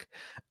Facebook.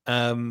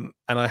 And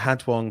I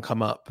had one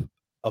come up,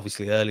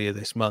 obviously, earlier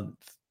this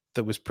month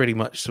that was pretty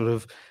much sort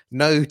of,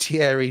 no,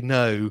 Thierry,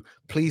 no,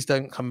 please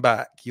don't come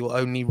back. You'll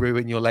only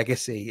ruin your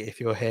legacy if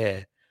you're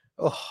here.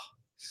 Oh,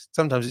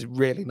 sometimes it's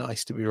really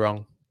nice to be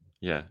wrong.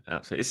 Yeah,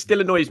 absolutely. It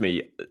still annoys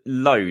me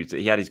loads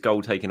that he had his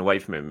goal taken away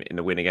from him in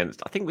the win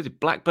against, I think, was it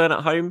Blackburn at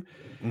home?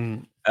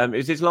 It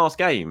was his last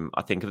game,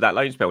 I think, of that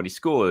loan spell when he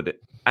scored,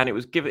 and it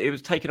was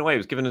taken away. It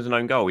was given as an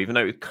own goal, even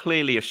though it was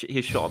clearly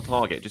his shot on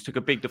target. It just took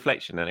a big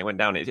deflection and it went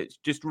down. It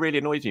just really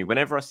annoys me.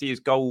 Whenever I see his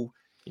goal,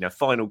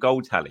 final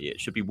goal tally, it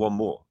should be one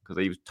more because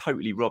he was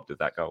totally robbed of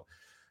that goal.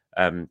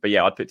 But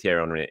yeah, I'd put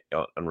Thierry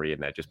Henry in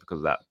there just because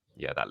of that.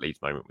 Yeah, that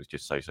Leeds moment was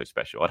just so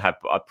special.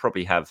 I'd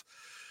probably have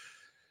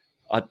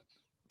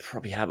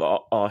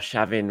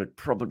Arshavin would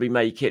probably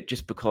make it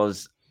just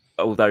because,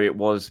 although it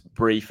was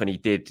brief and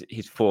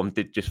his form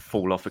did just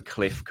fall off a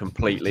cliff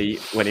completely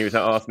when he was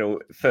at Arsenal.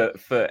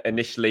 For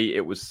initially,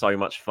 it was so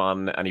much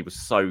fun and he was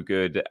so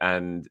good,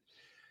 and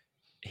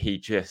he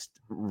just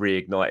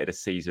reignited a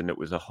season that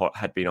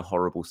had been a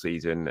horrible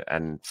season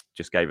and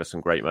just gave us some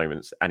great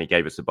moments. And he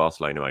gave us a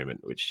Barcelona moment,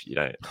 which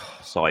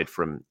aside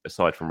from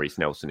Reece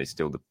Nelson, is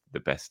still the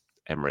best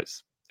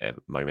Emirates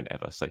moment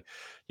ever. So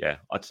yeah,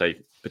 I'd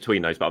say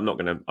between those, but I'm not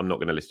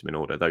gonna list them in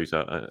order. Those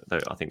are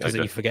I think those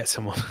you forget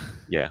someone.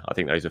 Yeah, I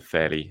think those are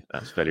fairly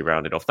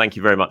rounded off. Thank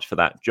you very much for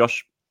that,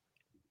 Josh.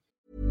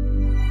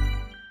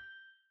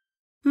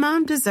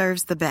 Mom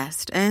deserves the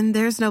best, and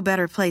there's no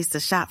better place to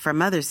shop for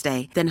Mother's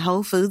Day than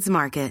Whole Foods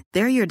Market.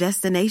 They're your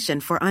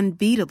destination for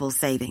unbeatable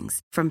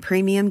savings, from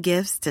premium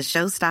gifts to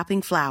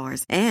show-stopping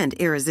flowers and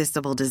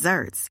irresistible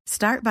desserts.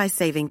 Start by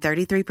saving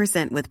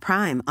 33% with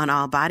Prime on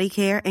all body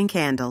care and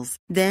candles.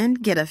 Then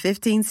get a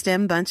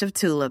 15-stem bunch of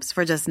tulips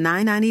for just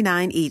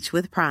 $9.99 each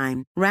with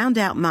Prime. Round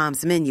out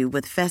Mom's menu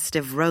with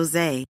festive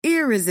rosé,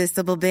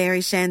 irresistible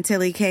berry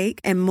chantilly cake,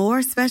 and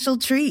more special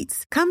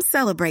treats. Come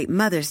celebrate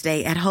Mother's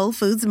Day at Whole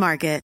Foods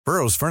Market.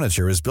 Burrow's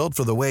furniture is built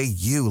for the way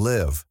you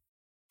live.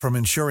 From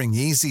ensuring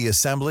easy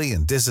assembly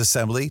and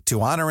disassembly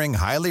to honoring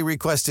highly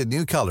requested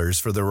new colors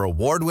for their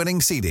award-winning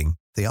seating,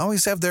 they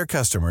always have their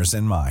customers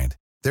in mind.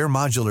 Their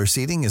modular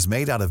seating is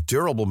made out of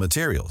durable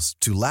materials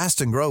to last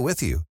and grow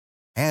with you.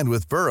 And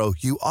with Burrow,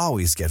 you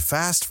always get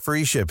fast,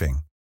 free shipping.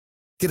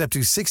 Get up to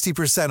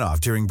 60% off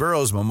during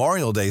Burrow's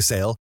Memorial Day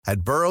sale at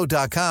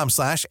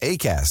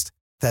burrow.com/ACAST.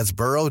 That's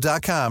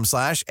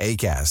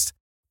burrow.com/ACAST.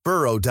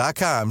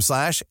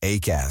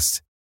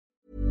 burrow.com/ACAST.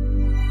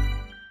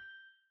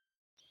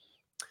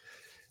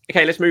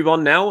 Okay, let's move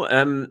on now.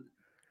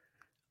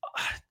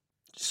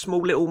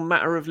 Small little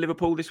matter of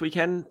Liverpool this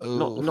weekend.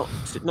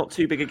 Not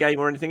too big a game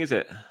or anything, is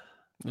it?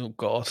 Oh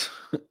God,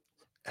 help us!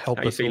 How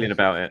are you feeling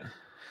about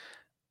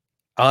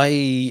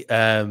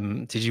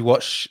it? Did you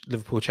watch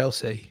Liverpool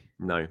Chelsea?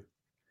 No,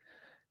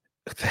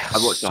 I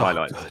watched the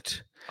highlights.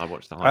 Good. I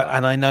watched the highlights,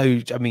 and I know.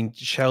 I mean,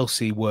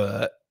 Chelsea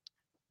were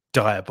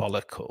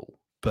diabolical,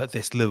 but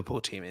this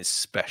Liverpool team is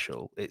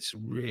special. It's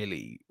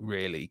really,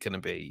 really going to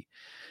be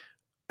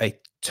a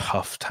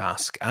tough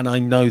task. And I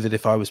know that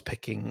if I was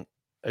picking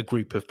a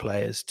group of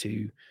players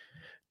to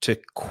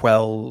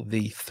quell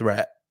the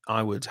threat,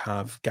 I would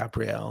have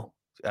Gabriel,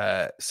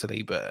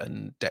 Saliba,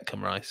 and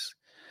Declan Rice.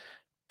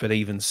 But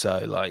even so,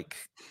 like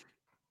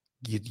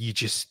you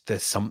just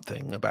there's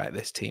something about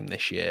this team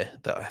this year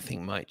that I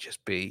think might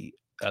just be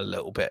a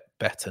little bit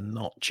better,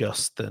 not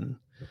just than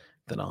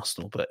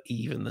Arsenal, but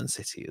even than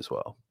City as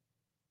well.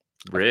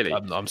 Really?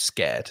 I'm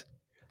scared.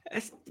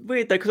 It's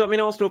weird though, because I mean,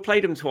 Arsenal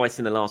played them twice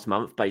in the last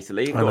month,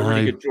 basically. I Got a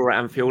really know. good draw at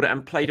Anfield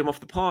and played them off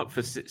the park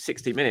for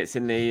 60 minutes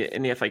in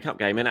the FA Cup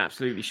game, and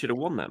absolutely should have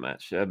won that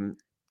match.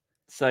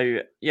 So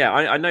yeah,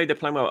 I know they're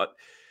playing well.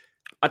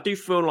 I do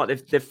feel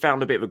like they've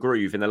found a bit of a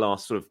groove in the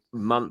last sort of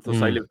month or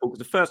so. Liverpool, because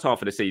the first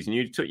half of the season,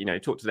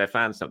 talk to their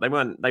fans stuff.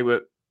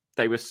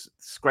 They were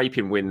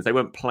scraping wins. They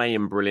weren't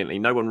playing brilliantly.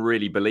 No one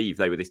really believed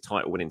they were this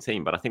title winning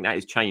team. But I think that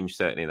has changed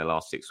certainly in the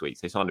last 6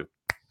 weeks. They kind of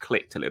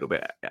clicked a little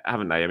bit,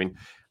 haven't they? I mean,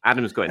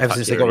 Adam's got in Ever touch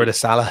since they got rid of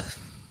Salah.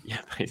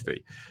 Yeah,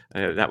 basically.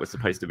 That was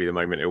supposed to be the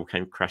moment it all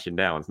came crashing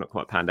down. It's not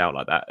quite panned out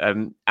like that.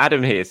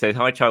 Adam here says,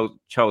 hi,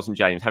 Charles and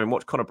James. Having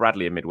watched Conor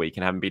Bradley in midweek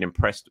and having been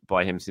impressed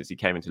by him since he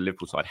came into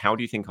Liverpool side, how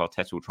do you think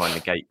Arteta will try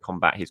and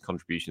combat his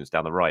contributions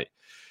down the right?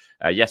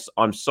 Yes,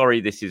 I'm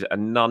sorry. This is a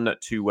none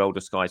too well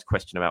disguised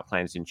question about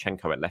playing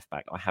Zinchenko at left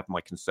back. I have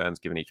my concerns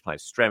given each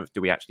player's strength.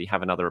 Do we actually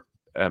have another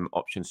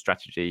option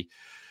strategy?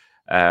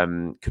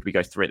 Could we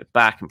go 3 at the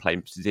back and play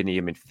Zinni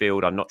in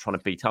midfield? I'm not trying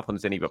to beat up on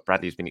Zinni, but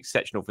Bradley has been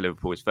exceptional for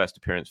Liverpool. His first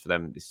appearance for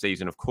them this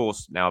season. Of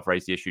course, now I've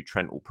raised the issue,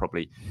 Trent will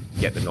probably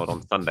get the nod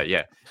on Sunday.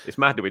 Yeah, it's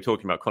mad that we're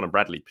talking about Conor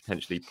Bradley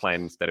potentially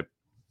playing instead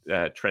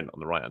of Trent on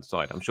the right-hand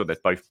side. I'm sure they'd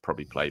both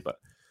probably play, but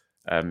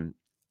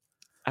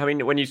I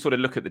mean, when you sort of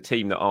look at the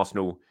team that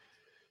Arsenal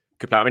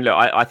could play, I mean, look,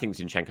 I think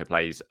Zinchenko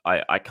plays.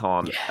 I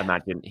can't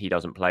imagine he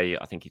doesn't play.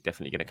 I think he's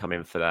definitely going to come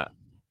in for that.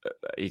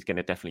 He's going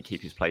to definitely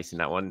keep his place in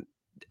that one.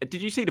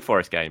 Did you see the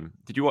Forest game?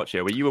 Did you watch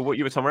it? You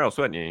were somewhere else,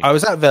 weren't you? I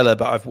was at Villa,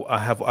 but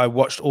I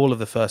watched all of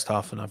the first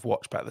half and I've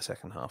watched back the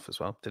second half as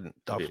well.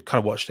 I've kind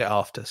of watched it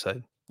after, so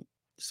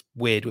it's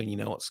weird when you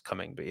know what's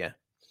coming. But yeah.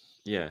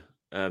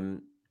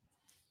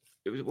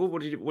 It was.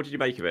 What did you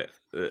make of it?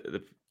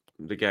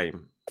 The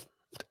game.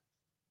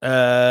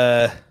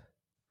 I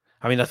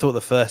mean, I thought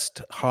the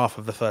first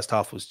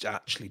half was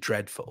actually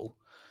dreadful,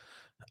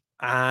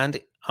 and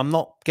I'm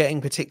not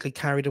getting particularly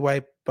carried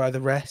away by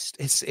the rest.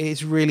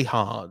 It's really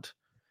hard.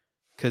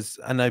 Because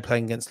I know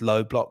playing against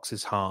low blocks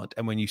is hard,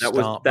 and when you that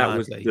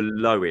was the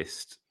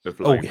lowest of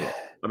low blocks.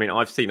 I mean,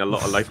 I've seen a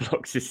lot of low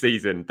blocks this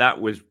season. That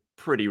was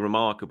pretty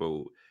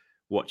remarkable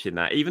watching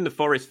that. Even the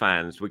Forest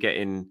fans were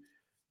getting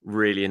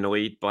really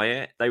annoyed by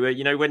it. They were,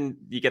 when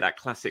you get that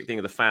classic thing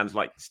of the fans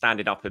like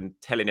standing up and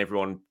telling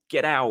everyone,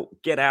 get out,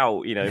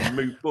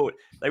 move forward.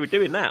 They were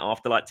doing that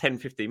after like 10,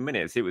 15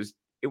 minutes. It was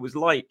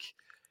like,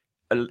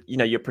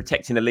 you're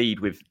protecting the lead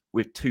with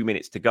 2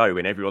 minutes to go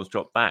and everyone's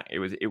dropped back. It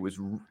was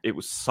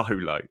so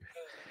low.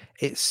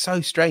 It's so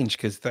strange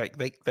because they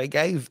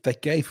gave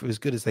as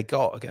good as they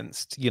got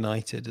against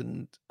United,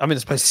 and I mean, I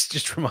suppose it's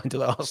just a reminder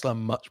that Arsenal are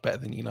much better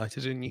than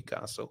United and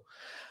Newcastle.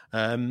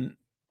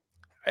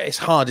 It's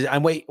hard,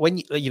 and when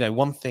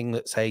one thing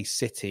that say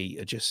City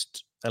are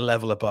just a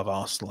level above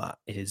Arsenal at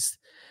is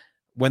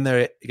when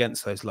they're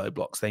against those low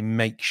blocks, they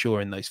make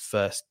sure in those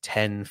first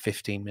 10,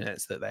 15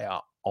 minutes that they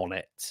are on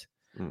it.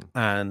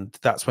 And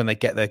that's when they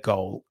get their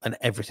goal, and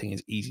everything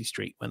is easy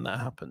street when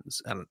that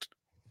happens. And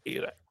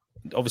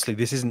obviously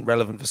this isn't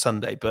relevant for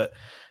Sunday, but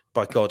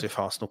by God, if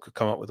Arsenal could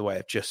come up with a way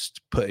of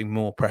just putting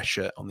more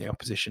pressure on the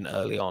opposition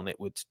early on, it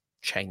would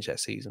change their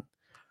season.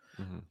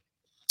 Mm-hmm.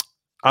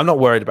 I'm not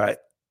worried about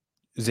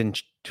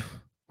Zinchenko.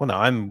 Well, no,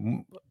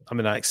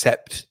 I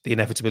accept the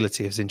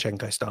inevitability of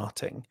Zinchenko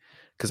starting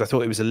because I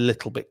thought it was a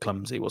little bit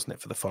clumsy, wasn't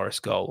it, for the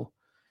Forest goal?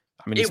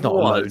 I mean, he's not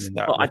alone in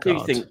that regard. I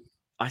do think.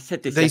 I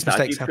said this. These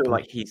mistakes I do feel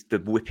like he's the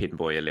whipping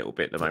boy a little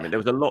bit at the moment. There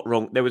was a lot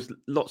wrong. There was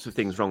lots of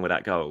things wrong with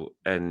that goal,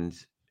 and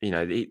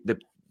the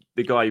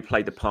guy who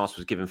played the pass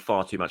was given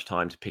far too much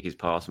time to pick his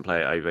pass and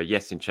play it over.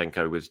 Yes,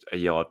 Zinchenko was a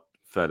yard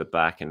further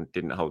back and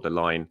didn't hold the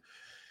line,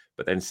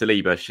 but then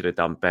Saliba should have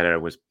done better.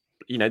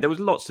 There was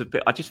lots of.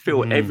 I just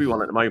feel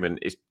everyone at the moment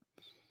is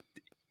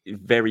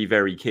very,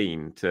 very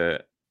keen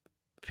to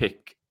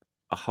pick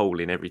a hole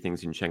in everything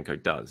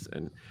Zinchenko does,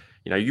 and.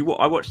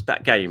 I watched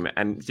that game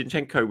and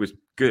Zinchenko was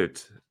good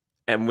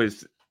and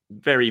was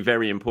very,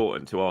 very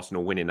important to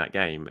Arsenal winning that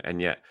game. And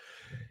yet,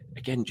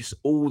 again, just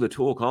all the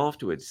talk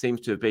afterwards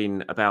seems to have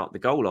been about the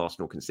goal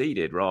Arsenal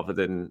conceded rather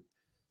than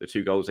the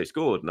 2 goals they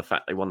scored and the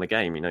fact they won the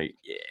game.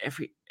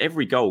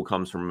 Every goal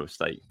comes from a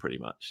mistake, pretty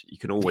much. You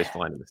can always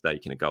find a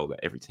mistake in a goal that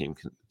every team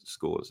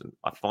scores. And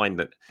I find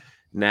that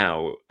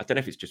now, I don't know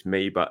if it's just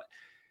me, but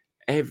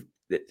there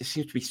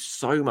seems to be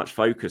so much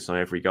focus on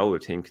every goal the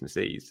team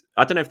concedes.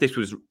 I don't know if this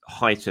was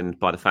heightened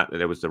by the fact that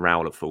there was the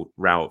row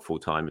at full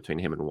time between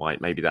him and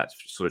White. Maybe that's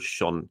sort of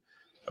shone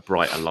a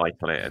brighter light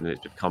on it and it's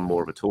become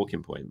more of a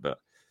talking point. But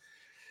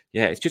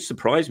yeah, it's just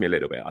surprised me a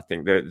little bit. I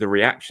think the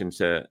reaction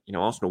to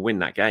Arsenal win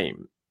that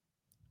game,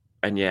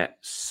 and yet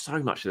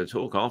so much of the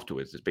talk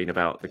afterwards has been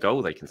about the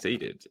goal they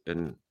conceded.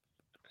 And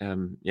I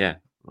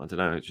don't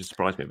know, it just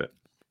surprised me a bit.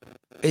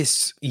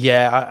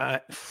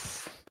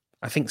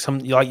 I think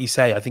like you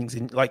say,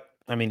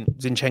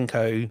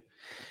 Zinchenko,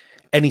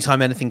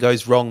 anytime anything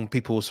goes wrong,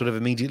 people sort of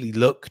immediately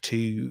look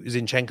to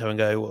Zinchenko and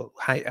go, well,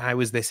 how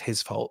is this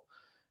his fault?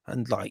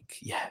 And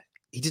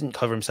he didn't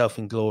cover himself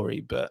in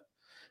glory,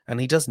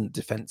 and he doesn't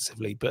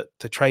defensively, but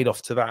the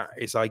trade-off to that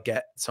is I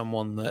get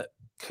someone that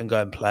can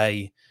go and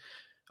play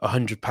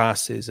 100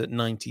 passes at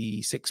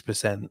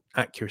 96%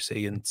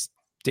 accuracy and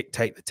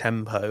dictate the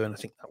tempo. And I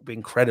think that would be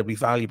incredibly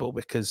valuable,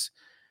 because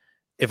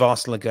if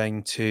Arsenal are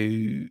going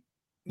to,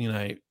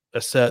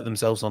 assert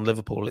themselves on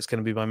Liverpool, it's going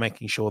to be by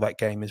making sure that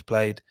game is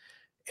played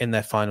in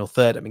their final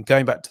third. I mean,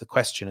 going back to the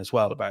question as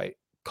well about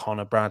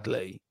Connor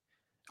Bradley,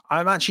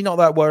 I'm actually not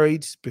that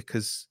worried,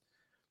 because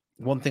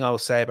one thing I will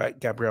say about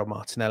Gabriel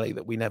Martinelli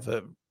that we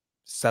never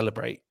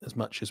celebrate as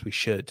much as we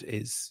should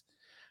is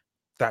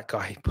that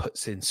guy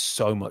puts in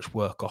so much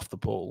work off the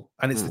ball.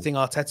 And it's the thing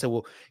Arteta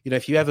will,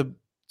 if you ever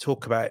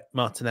talk about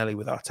Martinelli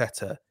with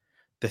Arteta,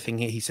 the thing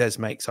he says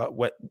makes up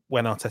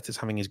when Arteta's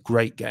having his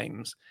great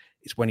games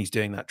is when he's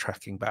doing that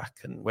tracking back.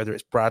 And whether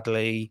it's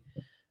Bradley,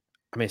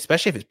 I mean,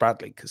 especially if it's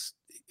Bradley, because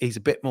he's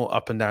a bit more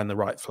up and down the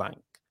right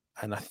flank.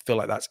 And I feel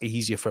like that's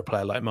easier for a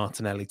player like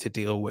Martinelli to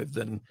deal with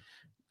than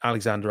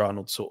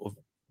Alexander-Arnold sort of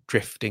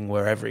drifting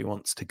wherever he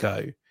wants to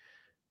go.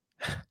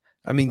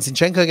 I mean,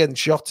 Zinchenko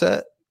against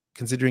Jota,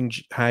 considering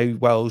how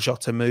well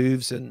Jota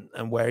moves and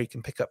where he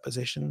can pick up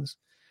positions,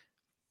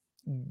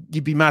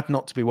 you'd be mad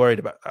not to be worried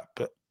about that.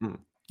 But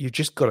you've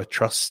just got to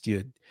trust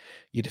your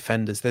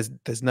defenders.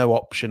 There's no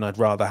option I'd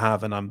rather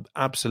have, and I'm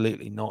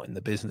absolutely not in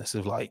the business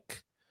of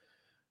like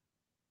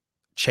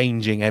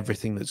changing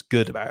everything that's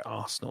good about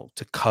Arsenal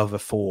to cover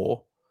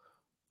for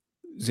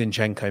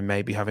Zinchenko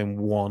maybe having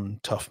one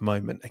tough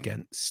moment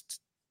against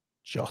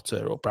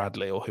Jota or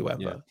Bradley or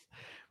whoever.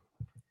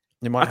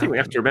 Yeah. I think we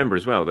have to remember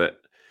as well that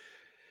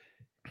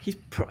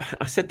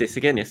I said this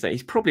again yesterday,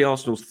 he's probably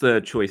Arsenal's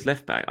third choice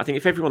left back. I think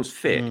if everyone's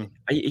fit,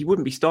 he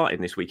wouldn't be starting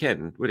this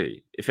weekend, would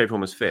he? If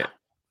everyone was fit,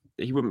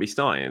 he wouldn't be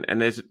starting.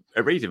 And there's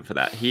a reason for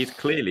that. He is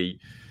clearly,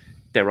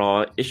 there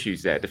are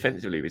issues there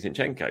defensively with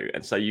Zinchenko.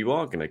 And so you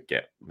are going to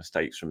get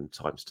mistakes from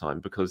time to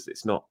time, because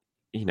it's not,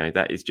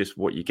 that is just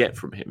what you get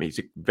from him. He's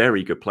a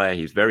very good player.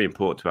 He's very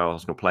important to our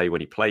Arsenal play.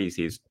 When he plays,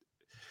 he's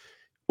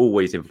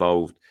always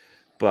involved.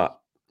 But,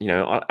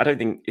 I don't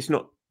think it's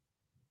not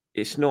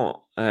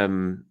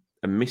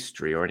a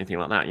mystery or anything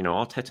like that.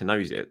 Arteta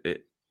knows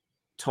it.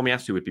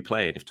 Tomiyasu would be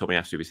playing if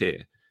Tomiyasu was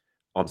here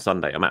on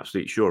Sunday. I'm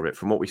absolutely sure of it.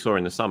 From what we saw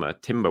in the summer,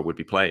 Timber would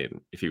be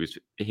playing if he was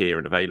here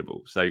and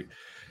available. So,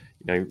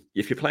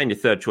 if you're playing your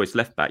third choice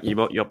left back,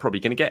 you're probably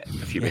going to get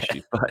a few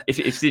issues. But if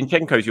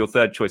Zinchenko's your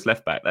third choice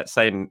left back, that's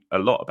saying a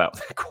lot about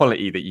the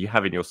quality that you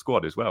have in your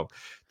squad as well,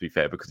 to be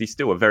fair, because he's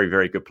still a very,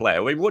 very good player.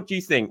 I mean, what do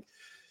you think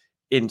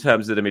in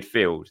terms of the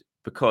midfield?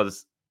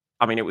 Because,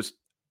 I mean, it was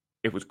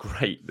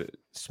great that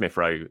Smith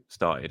Rowe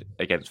started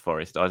against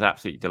Forest. I was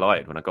absolutely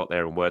delighted when I got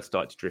there and word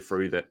started to drift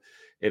through that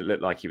it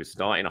looked like he was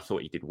starting. I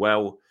thought he did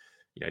well.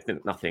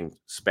 Nothing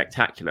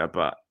spectacular,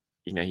 but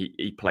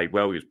he played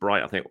well. He was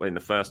bright. I think in the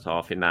first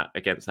half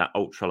against that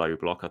ultra low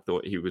block, I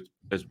thought he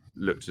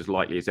looked as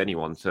likely as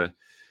anyone to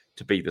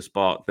be the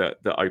spark that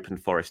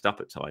opened Forest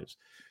up at times.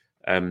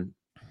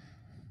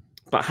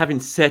 But having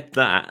said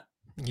that,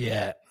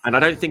 and I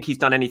don't think he's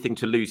done anything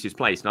to lose his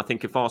place. And I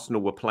think if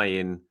Arsenal were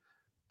playing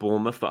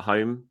Bournemouth at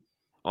home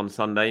on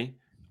Sunday,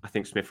 I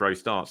think Smith Rowe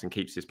starts and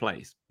keeps his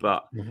place.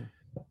 But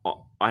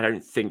I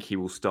don't think he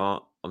will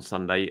start on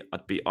Sunday.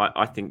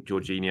 I think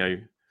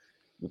Jorginho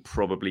will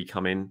probably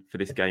come in for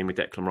this game with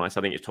Declan Rice.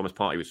 I think if Thomas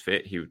Partey was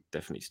fit, he would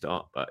definitely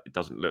start. But it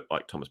doesn't look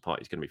like Thomas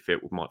Partey's going to be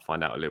fit. We might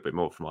find out a little bit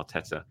more from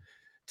Arteta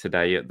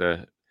today at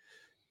the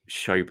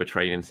Schober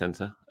Training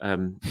Centre.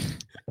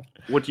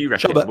 What do you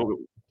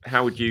reckon?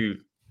 How would you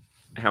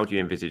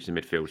envisage the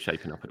midfield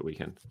shaping up at the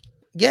weekend?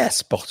 Yeah,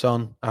 spot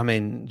on. I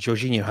mean,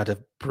 Jorginho had a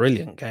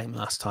brilliant game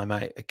last time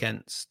out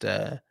against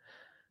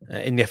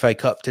in the FA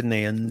Cup, didn't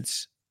he? And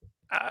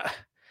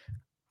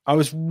I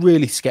was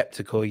really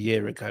sceptical a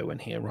year ago when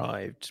he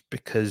arrived,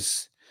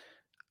 because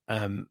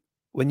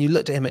when you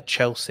looked at him at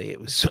Chelsea, it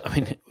was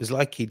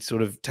like he'd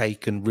sort of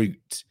taken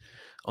root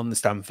on the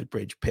Stamford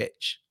Bridge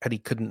pitch and he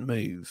couldn't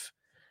move.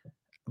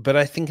 But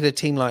I think for a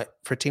team like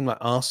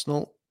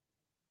Arsenal,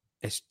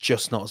 it's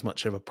just not as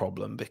much of a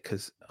problem,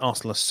 because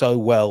Arsenal are so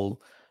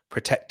well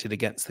protected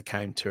against the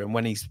counter. And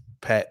when he's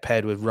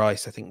paired with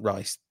Rice, I think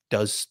Rice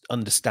does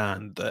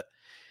understand that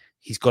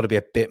he's got to be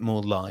a bit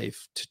more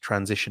live to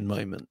transition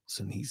moments,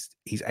 and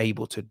he's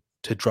able to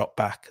drop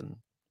back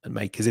and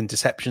make his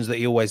interceptions that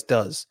he always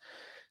does.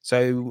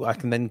 So I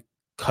can then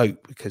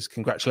cope, because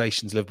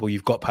congratulations, Liverpool,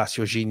 you've got past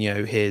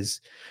Jorginho.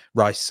 Here's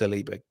Rice,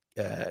 Saliba,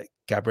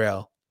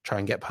 Gabriel, try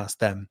and get past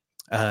them.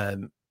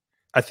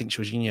 I think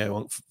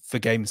Jorginho for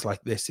games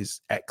like this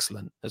is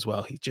excellent as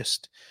well.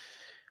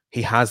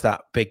 He has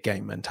that big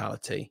game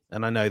mentality.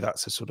 And I know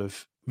that's a sort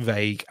of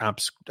vague,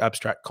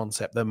 abstract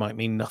concept that might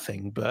mean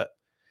nothing, but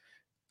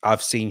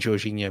I've seen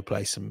Jorginho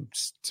play some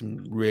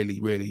really,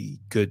 really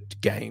good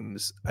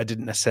games. I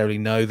didn't necessarily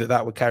know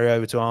that would carry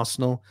over to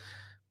Arsenal,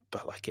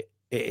 but it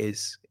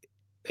is.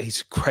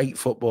 He's a great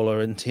footballer.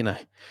 And, talking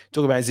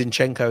about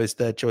Zinchenko as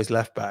third choice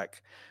left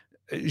back,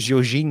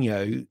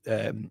 Jorginho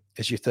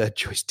as your third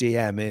choice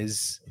DM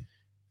is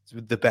some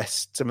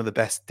of the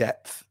best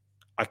depth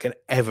I can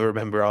ever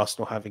remember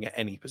Arsenal having at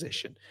any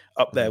position,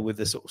 up there with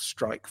the sort of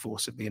strike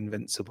force of the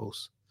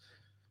Invincibles.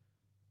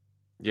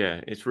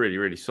 Yeah, it's really,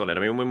 really solid. I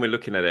mean, when we're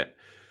looking at it,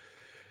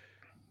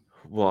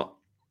 what?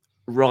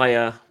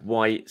 Raya,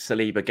 White,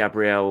 Saliba,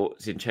 Gabriel,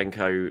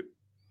 Zinchenko,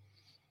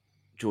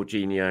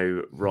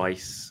 Jorginho,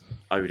 Rice,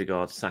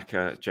 Odegaard,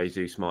 Saka,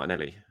 Jesus,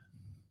 Martinelli.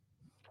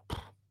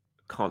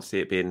 Can't see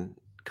it being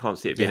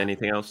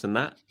anything else than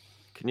that.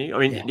 Can you? I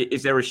mean,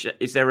 is there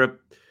a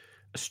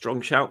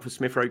strong shout for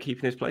Smith Rowe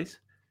keeping his place?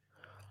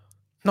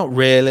 Not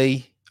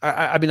really.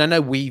 I mean, I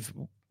know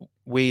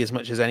we as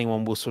much as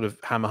anyone will sort of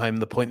hammer home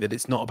the point that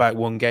it's not about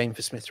one game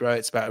for Smith Rowe;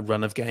 it's about a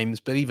run of games.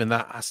 But even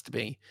that has to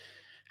be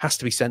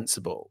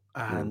sensible.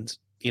 And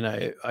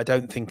I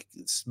don't think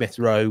Smith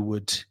Rowe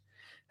would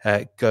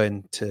go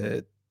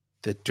into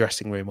the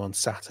dressing room on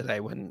Saturday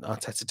when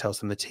Arteta tells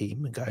them the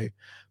team and go,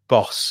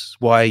 "Boss,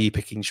 why are you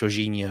picking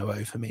Jorginho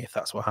over me if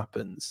that's what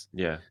happens?"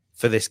 Yeah,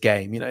 for this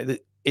game,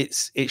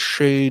 it's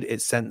shrewd,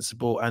 it's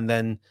sensible, and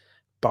then.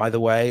 By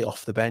the way,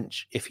 off the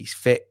bench, if he's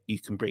fit, you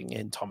can bring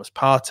in Thomas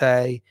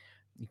Partey,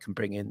 you can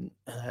bring in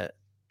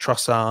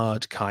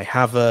Trossard, Kai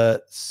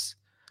Havertz.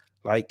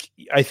 Like,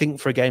 I think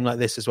for a game like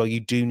this as well, you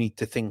do need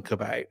to think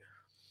about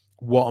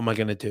what am I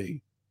going to do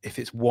if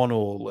it's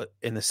 1-1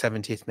 in the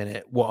 70th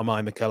minute. What am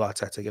I, Mikel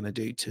Arteta, going to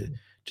do to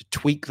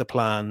tweak the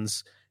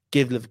plans,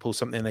 give Liverpool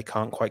something they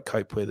can't quite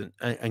cope with,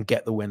 and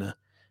get the winner?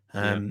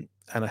 And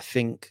I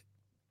think,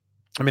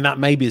 that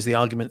maybe is the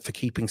argument for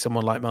keeping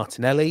someone like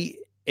Martinelli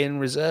in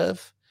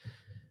reserve.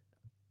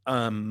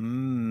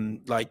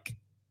 Like,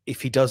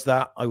 if he does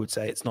that, I would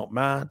say it's not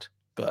mad,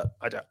 but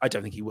I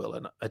don't think he will,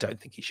 and I don't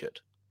think he should.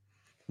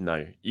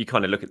 No, you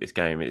kind of look at this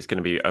game, it's going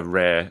to be a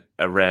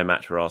rare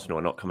match for Arsenal,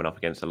 not coming up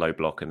against a low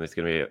block, and there's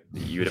going to be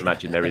you would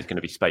imagine there is going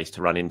to be space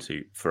to run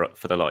into for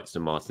the likes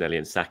of Martinelli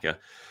and Saka.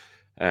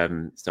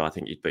 So I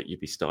think you'd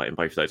be starting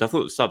both of those. I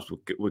thought the subs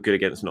were good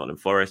against Nottingham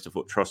Forest. I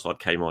thought Trossard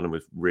came on and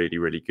was really,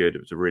 really good.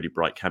 It was a really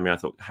bright cameo. I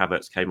thought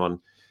Havertz came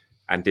on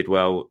and did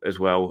well as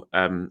well.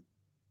 And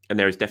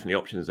there is definitely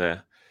options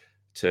there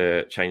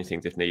to change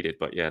things if needed.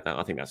 But yeah,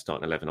 I think that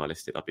starting 11 I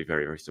listed, I'd be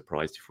very, very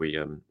surprised if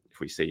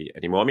we see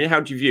any more. I mean, how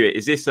do you view it?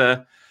 Is this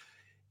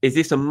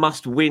a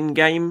must-win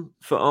game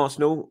for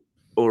Arsenal,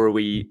 or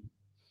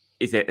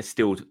is it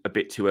still a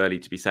bit too early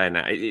to be saying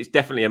that? It's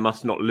definitely a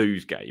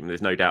must-not-lose game.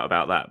 There's no doubt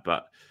about that.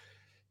 But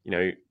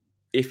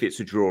if it's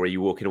a draw, are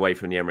you walking away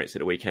from the Emirates at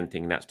the weekend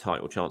thinking that's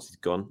title chances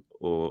gone,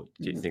 or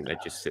do you think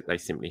they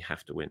simply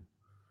have to win?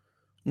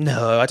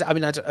 No, I don't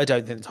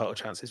think the title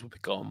chances will be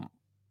gone.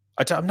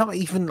 I'm not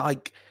even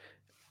like,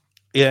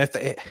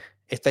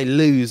 if they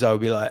lose, I would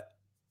be like,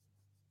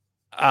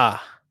 but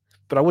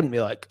I wouldn't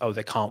be like, oh,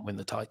 they can't win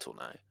the title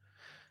now.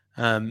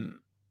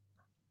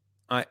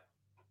 I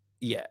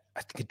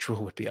think a draw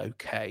would be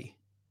okay.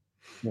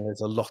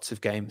 There's a lot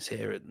of games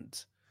here,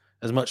 and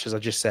as much as I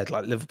just said,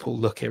 like, Liverpool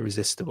look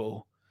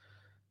irresistible,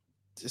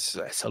 it's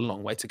a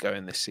long way to go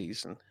in this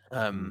season.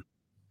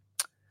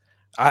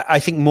 I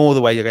think more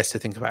the way I guess to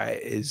think about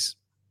it is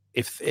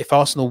if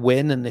Arsenal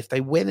win, and if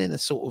they win in a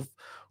sort of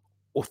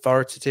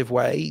authoritative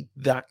way,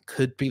 that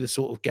could be the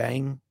sort of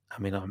game. I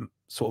mean, I'm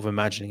sort of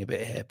imagining a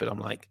bit here, but I'm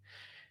like,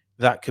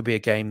 that could be a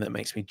game that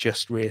makes me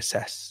just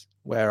reassess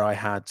where I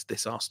had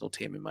this Arsenal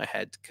team in my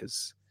head,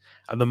 because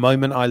at the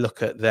moment I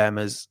look at them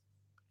as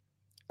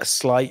a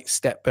slight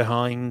step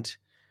behind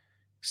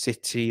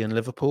City and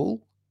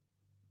Liverpool,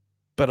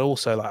 but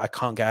also, like, I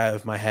can't get out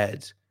of my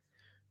head,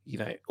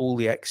 all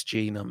the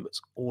XG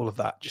numbers, all of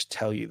that just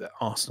tell you that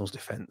Arsenal's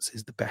defence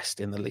is the best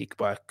in the league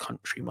by a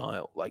country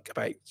mile, like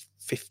about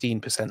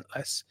 15%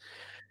 less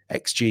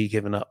XG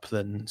given up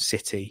than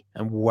City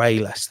and way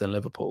less than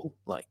Liverpool,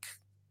 like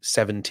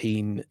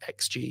 17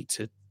 XG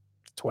to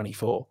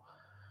 24.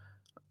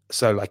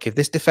 So, like, if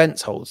this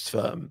defence holds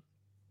firm,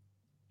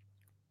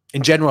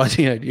 in general,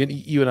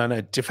 you and I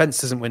know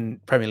defence doesn't win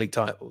Premier League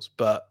titles,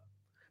 but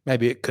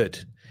maybe it could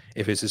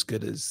if it's as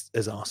good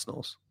as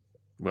Arsenal's.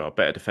 Well, a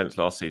better defence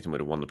last season would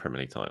have won the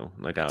Premier League title,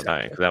 no doubt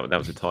about it, because that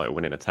was a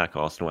title-winning attack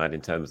Arsenal had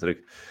in terms of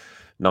the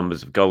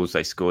numbers of goals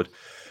they scored.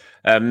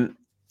 Sort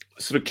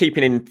of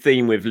keeping in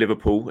theme with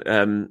Liverpool,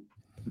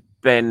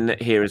 Ben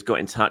here has got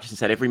in touch and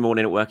said, every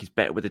morning at work is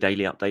better with the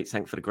daily updates.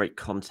 Thanks for the great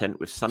content.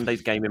 With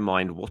Sunday's game in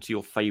mind, what are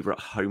your favourite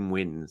home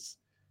wins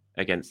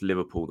against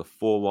Liverpool? The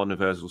 4-1 of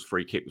Ozil's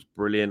free kick was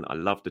brilliant. I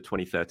loved the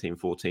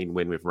 2013-14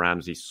 win with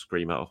Ramsey's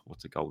screamer. Oh,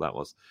 what a goal that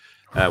was.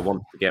 One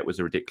to forget was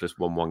a ridiculous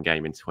 1-1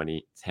 game in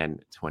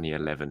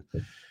 2010-2011.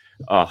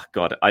 Oh,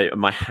 God,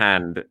 my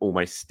hand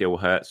almost still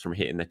hurts from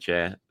hitting the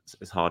chair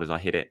as hard as I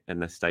hit it in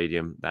the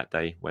stadium that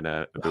day when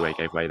Aboué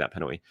gave away that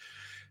penalty.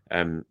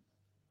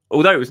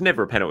 Although it was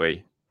never a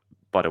penalty,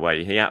 by the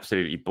way. He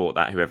absolutely bought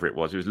that, whoever it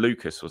was. It was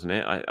Lucas, wasn't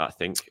it? I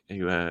think,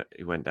 who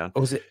went down.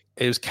 Or was it?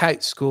 It was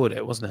Kaut scored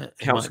it, wasn't it?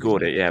 Kaut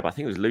scored it, yeah. But I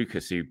think it was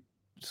Lucas who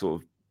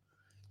sort of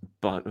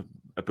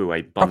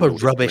Aboué bundled. Proper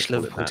rubbish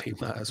Liverpool team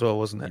that as well,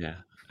 wasn't it? Yeah.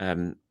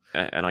 And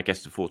I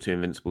guess the 4-2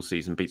 invincible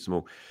season beats them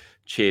all.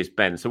 Cheers,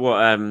 Ben. So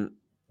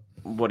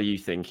what are you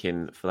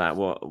thinking for that?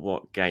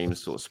 What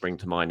games sort of spring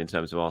to mind in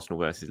terms of Arsenal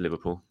versus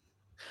Liverpool?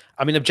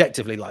 I mean,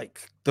 objectively,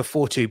 like, the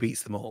 4-2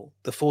 beats them all.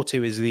 The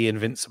 4-2 is the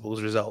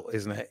Invincibles result,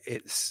 isn't it?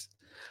 It's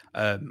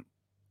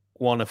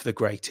one of the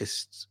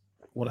greatest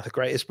one of the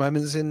greatest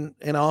moments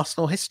in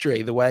Arsenal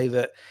history. The way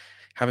that,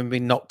 having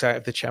been knocked out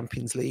of the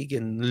Champions League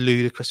in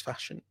ludicrous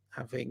fashion,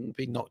 having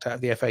been knocked out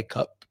of the FA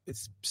Cup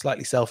with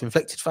slightly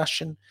self-inflicted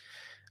fashion,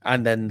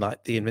 and then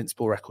like the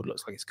invincible record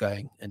looks like it's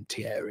going, and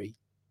Thierry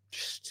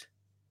just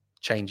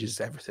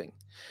changes everything.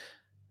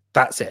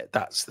 That's it.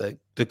 That's the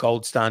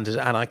gold standard,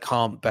 and I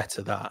can't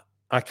better that.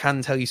 I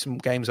can tell you some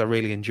games I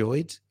really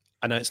enjoyed.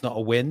 I know it's not a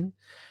win,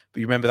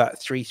 but you remember that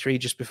 3-3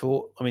 just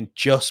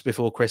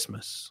before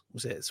Christmas?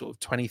 Was it sort of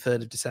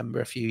 23rd of December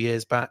a few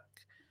years back?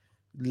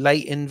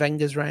 Late in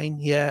Wenger's reign,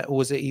 yeah? Or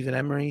was it even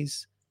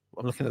Emery's?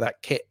 I'm looking at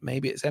that kit.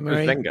 Maybe it's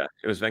Emery.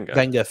 It was Wenger.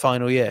 Wenger,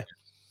 final year,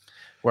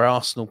 where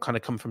Arsenal kind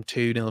of come from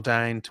 2-0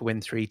 down to win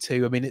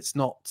 3-2. I mean, it's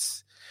not...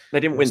 They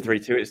didn't win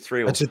 3-2. It's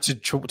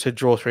 3-all. To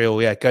draw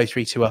 3-all, yeah. Go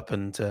 3-2 up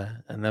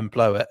and then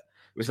blow it.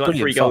 It was like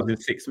 3 goals in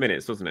 6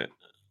 minutes, wasn't it?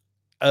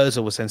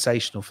 Ozil was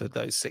sensational for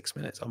those 6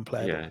 minutes,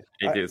 unplayable.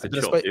 Yeah, it was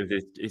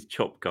his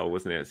chop goal,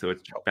 wasn't it? So it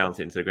bounced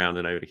into the ground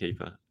and over the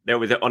keeper. There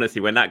was,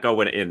 honestly, when that goal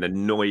went in, the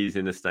noise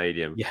in the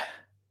stadium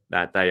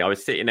that day. I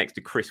was sitting next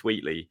to Chris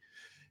Wheatley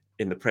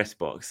in the press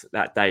box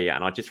that day,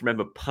 and I just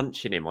remember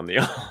punching him on the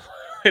arm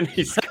when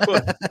he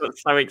scored. I got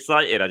so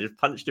excited, I just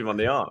punched him on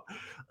the arm.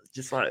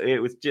 Just like it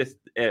was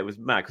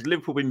mad, because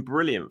Liverpool been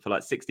brilliant for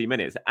like 60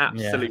 minutes,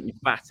 absolutely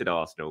battered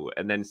Arsenal,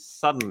 and then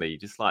suddenly,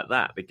 just like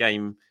that, the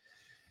game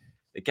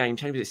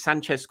changed.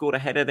 Sanchez scored a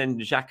header, then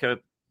Xhaka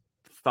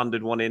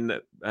thundered one in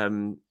that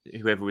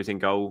whoever was in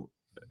goal,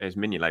 it was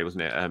Mignolet,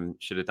 wasn't it?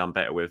 Should have done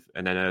better with,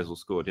 and then Ozil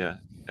scored,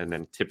 and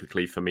then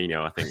typically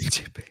Firmino, I think,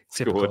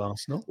 typical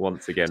Arsenal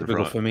once again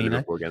typical for Firmino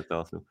Liverpool against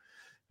Arsenal.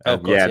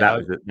 God,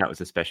 that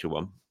was a special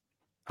one.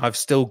 I've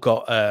still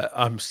got.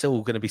 I'm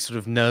still going to be sort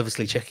of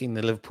nervously checking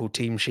the Liverpool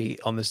team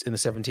sheet in the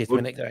 70th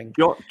minute. Going,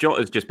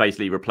 Jota's just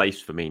basically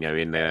replaced Firmino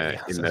in the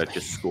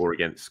just score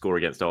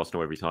against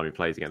Arsenal every time he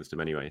plays against them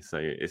anyway. So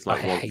it's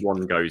like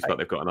one goes, but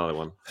they've got another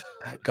one.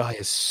 That guy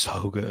is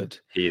so good.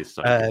 He is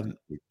so good.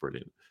 He's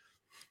brilliant.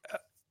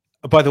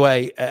 By the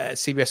way,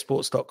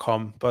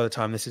 CBSSports.com. By the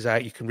time this is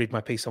out, you can read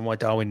my piece on why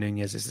Darwin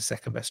Núñez is the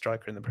second best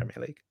striker in the Premier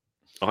League.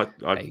 I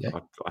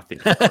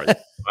think he's great.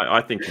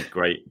 I think he's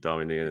great,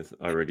 Darwin Núñez.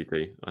 I really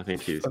do. I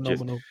think he's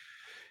phenomenal. Just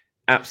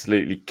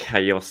absolutely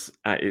chaos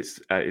at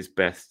his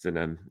best, and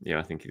I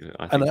think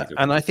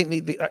I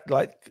think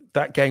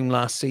that game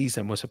last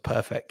season was a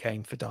perfect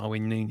game for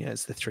Darwin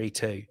Núñez, the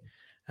 3-2,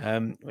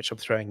 which I'm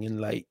throwing in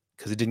late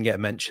because it didn't get a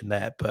mention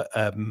there, but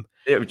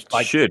it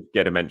should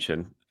get a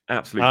mention.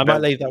 Absolutely, I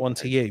might leave that one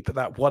to you. But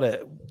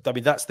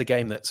that's the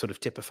game that sort of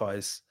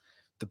typifies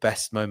the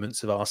best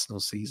moments of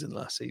Arsenal's season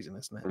last season,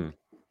 isn't it? Mm.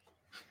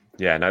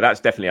 Yeah, no, that's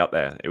definitely up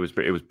there. It was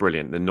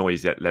brilliant. The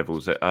noise at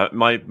levels.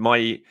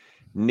 My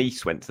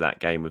niece went to that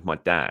game with my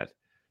dad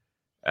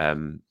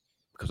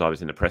because I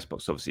was in the press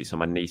box, obviously. So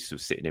my niece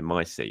was sitting in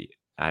my seat,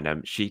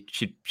 and she'd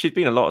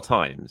been a lot of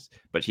times,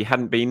 but she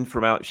hadn't been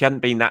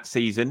that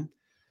season,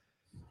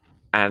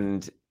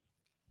 and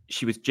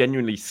she was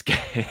genuinely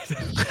scared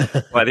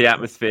by the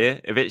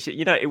atmosphere of it.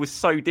 It was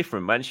so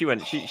different, man. She'd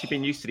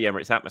been used to the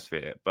Emirates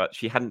atmosphere, but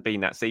she hadn't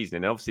been that season.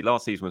 And obviously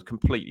last season was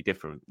completely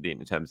different in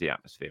terms of the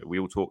atmosphere. We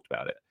all talked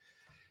about it.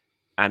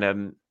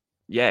 And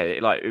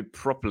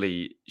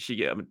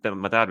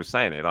my dad was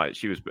saying it, like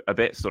she was a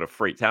bit sort of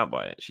freaked out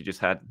by it.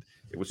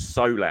 It was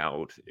so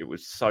loud. It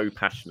was so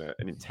passionate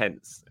and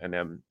intense.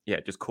 And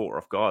it just caught her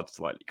off guard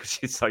slightly because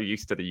she's so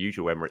used to the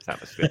usual Emirates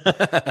atmosphere.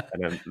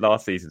 And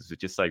last season's was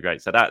just so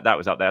great. So that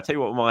was up there. I'll tell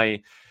you what,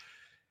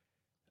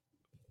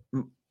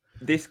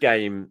 this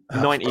game,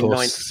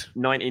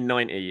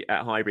 1990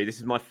 at Highbury, this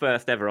is my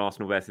first ever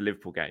Arsenal versus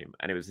Liverpool game.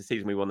 And it was the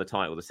season we won the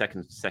title, the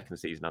second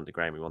season under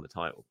Graham, we won the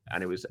title.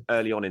 And it was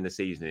early on in the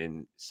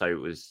season, so it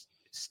was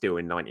still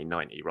in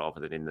 1990 rather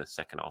than in the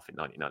second half in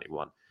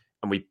 1991.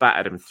 And we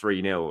battered them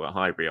 3-0 at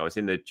Highbury. I was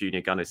in the junior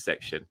gunners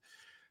section.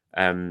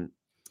 And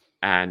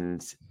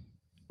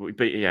we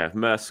beat,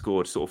 Merce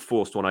scored, sort of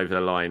forced one over the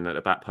line at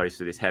the back post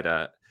with his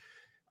header.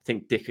 I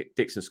think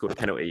Dixon scored a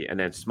penalty, and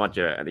then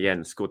Smudger at the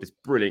end scored this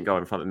brilliant goal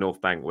in front of the North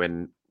Bank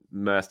when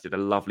Merce did a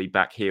lovely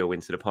back heel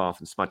into the path,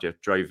 and Smudger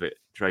drove it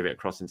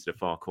across into the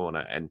far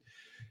corner. And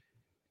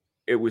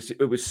it was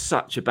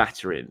such a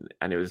battering,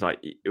 and I'd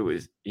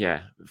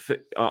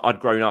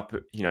grown up,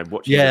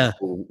 watching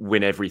Liverpool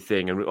win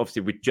everything, and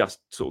obviously we just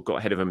sort of got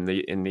ahead of them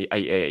in the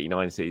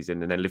 88-89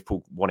 season, and then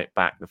Liverpool won it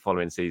back the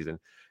following season.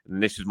 And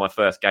this was my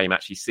first game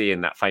actually seeing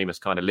that famous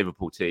kind of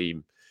Liverpool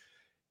team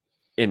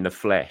in the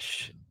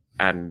flesh,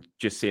 and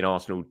just seeing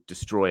Arsenal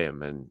destroy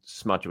him. And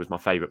Smudger was my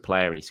favourite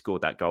player, and he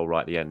scored that goal right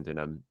at the end.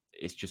 And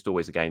it's just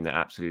always a game that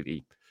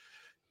absolutely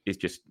is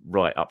just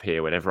right up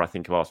here. Whenever I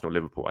think of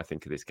Arsenal-Liverpool, I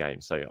think of this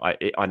game. So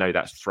I know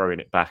that's throwing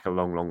it back a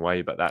long, long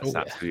way, but that's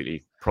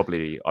absolutely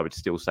probably, I would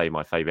still say,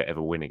 my favourite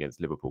ever win against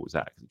Liverpool was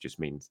that. It just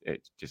means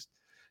it just,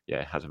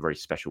 has a very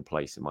special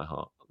place in my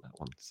heart, that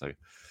one. So,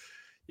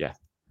 yeah.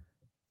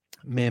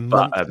 Mere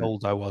month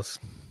old I was.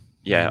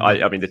 Yeah,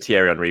 I mean, the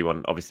Thierry Henry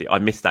one, obviously, I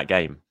missed that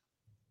game.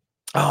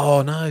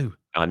 Oh, no.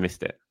 I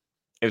missed it.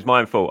 It was my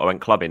own fault. I went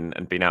clubbing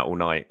and been out all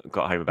night.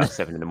 Got home about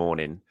 7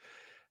 a.m.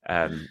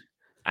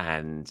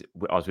 and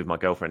I was with my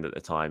girlfriend at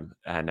the time,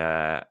 and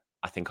I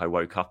think I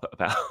woke up at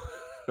about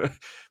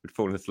we'd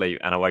fallen asleep,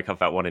 and I woke up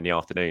about 1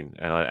 PM,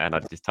 and I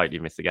just totally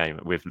missed the game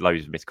with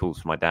loads of missed calls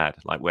from my dad,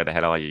 like, "Where the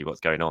hell are you? What's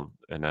going on?"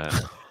 And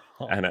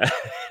and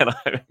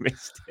I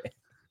missed it.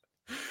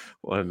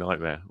 What a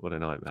nightmare! What a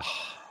nightmare!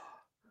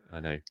 I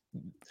know.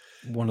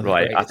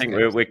 Right, I think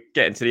we're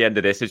getting to the end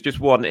of this. There's just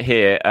one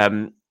here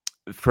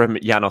from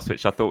Janos,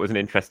 which I thought was an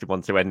interesting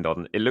one to end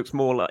on. It looks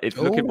more like it's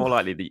looking more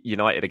likely that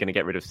United are going to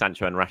get rid of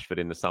Sancho and Rashford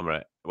in the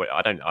summer. Wait,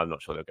 I'm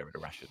not sure they'll get rid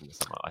of Rashford in the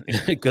summer. I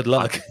think good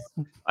luck.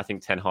 I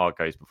think Ten Hag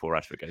goes before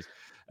Rashford goes.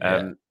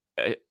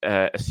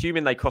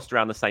 Assuming they cost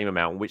around the same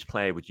amount, which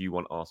player would you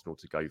want Arsenal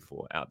to go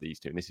for out of these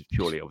two? And this is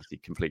purely, obviously,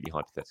 completely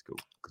hypothetical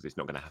because it's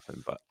not going to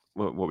happen. But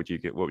what would you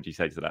get? What would you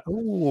say to that?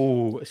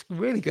 Oh, it's a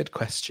really good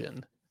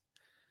question.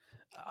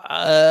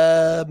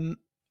 I'm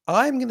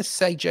going to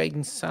say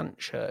Jadon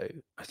Sancho.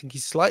 I think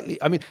he's slightly.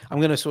 I mean, I'm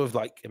going to sort of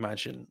like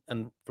imagine,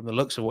 and from the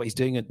looks of what he's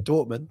doing at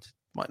Dortmund,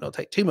 might not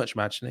take too much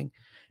imagining.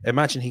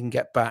 Imagine he can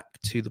get back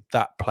to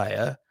that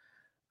player,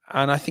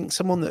 and I think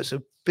someone that's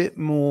a bit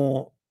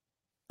more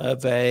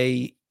of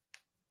a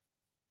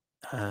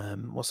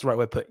what's the right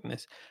way of putting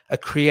this? A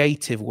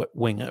creative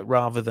winger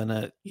rather than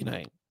a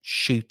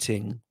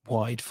shooting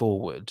wide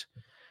forward.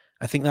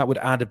 I think that would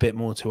add a bit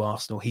more to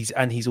Arsenal. He's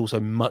also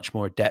much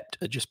more adept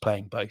at just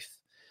playing both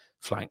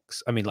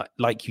flanks. I mean,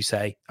 like you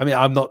say. I mean,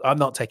 I'm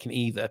not taking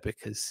either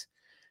because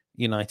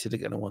United are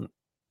going to want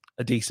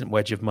a decent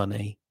wedge of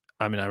money.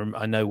 I mean,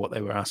 I know what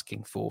they were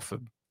asking for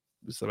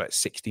was like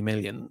 60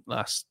 million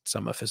last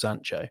summer for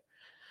Sancho,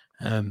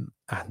 and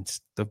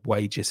the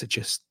wages are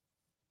just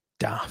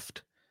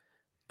daft.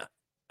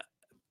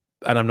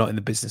 And I'm not in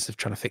the business of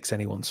trying to fix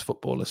anyone's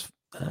footballers.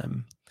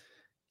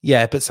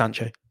 But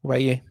Sancho, where are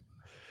you?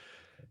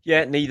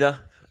 Yeah, neither.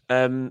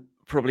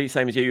 Probably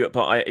same as you.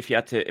 But if I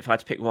had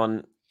to pick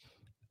one,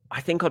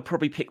 I think I'd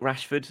probably pick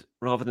Rashford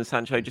rather than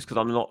Sancho, just because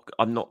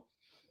I'm not.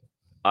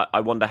 I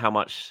wonder how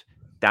much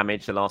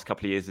damage the last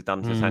couple of years have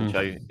done to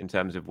Sancho in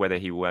terms of whether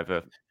he will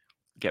ever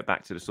get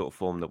back to the sort of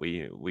form that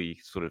we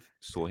sort of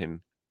saw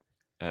him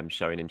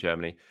showing in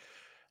Germany.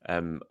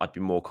 I'd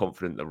be more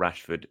confident that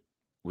Rashford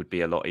would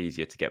be a lot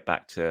easier to get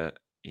back to,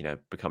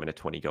 becoming a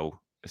 20-goal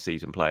a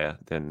season player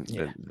than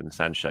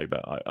Sancho.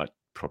 But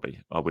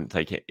I wouldn't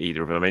take it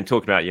either of them. I mean,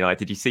 talking about United,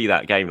 did you see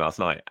that game last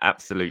night?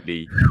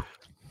 Absolutely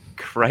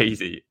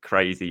crazy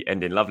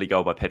ending. Lovely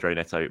goal by Pedro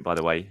Neto, by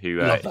the way. Who,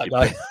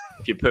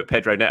 if you put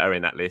Pedro Neto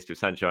in that list with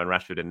Sancho and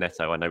Rashford and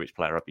Neto, I know which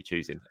player I'd be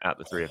choosing out of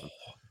the three of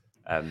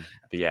them.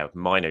 But yeah,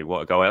 Mino,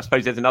 what a goal. I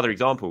suppose there's another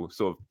example,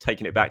 sort of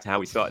taking it back to how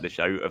we started the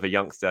show, of a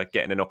youngster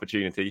getting an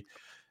opportunity.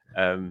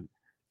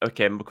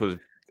 Again, because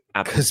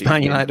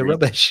Man United are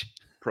rubbish.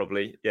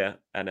 Probably, yeah,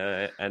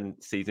 and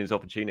seizing his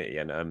opportunity,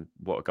 and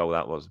what a goal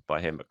that was by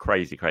him. But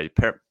crazy.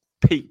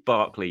 Peak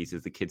Barclays,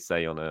 as the kids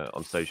say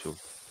on social.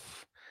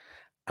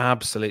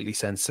 Absolutely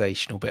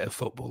sensational bit of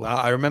football.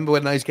 I remember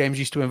when those games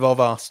used to involve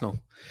Arsenal.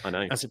 I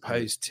know, as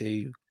opposed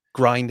to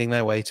grinding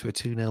their way to a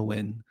 2-0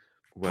 win,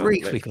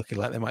 briefly looking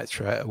like they might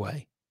throw it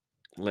away.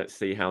 Let's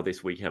see how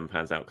this weekend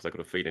pans out, because I've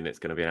got a feeling it's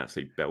going to be an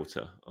absolute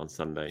belter on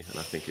Sunday, and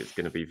I think it's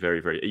going to be very,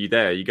 very. Are you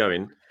there? Are you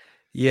going?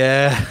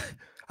 Yeah.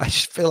 I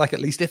just feel like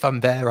at least if I'm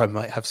there, I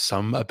might have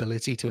some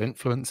ability to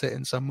influence it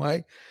in some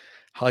way.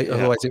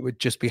 Otherwise, it would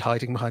just be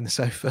hiding behind the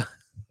sofa.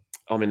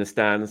 I'm in the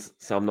stands,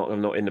 so I'm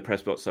not in the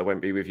press box, so I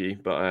won't be with you.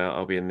 But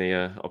I'll be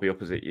I'll be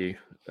opposite you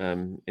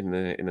in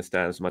the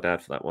stands with my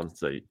dad for that one.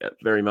 So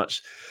very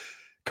much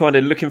kind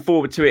of looking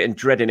forward to it and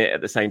dreading it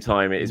at the same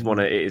time. It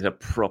is a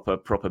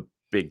proper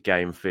big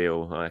game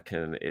feel.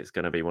 It's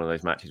going to be one of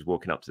those matches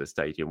walking up to the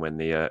stadium when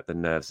the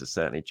nerves are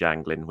certainly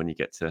jangling when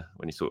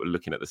you're sort of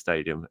looking at the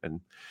stadium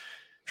and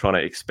trying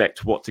to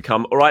expect what to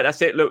come. All right, that's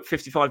it. Look,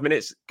 55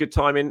 minutes. Good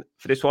timing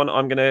for this one.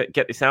 I'm going to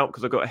get this out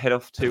because I've got to head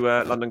off to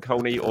London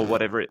Colney, or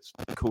whatever it's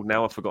called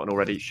now. I've forgotten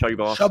already.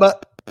 Showbar.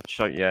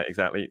 Yeah,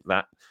 exactly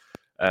that.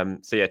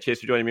 So yeah,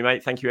 cheers for joining me,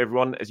 mate. Thank you,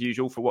 everyone, as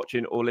usual, for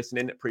watching or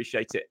listening.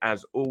 Appreciate it,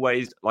 as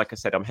always. Like I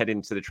said, I'm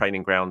heading to the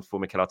training ground for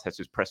Mikel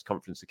Arteta's press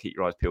conference, so keep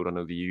your eyes peeled on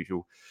all the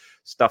usual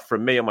stuff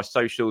from me on my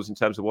socials in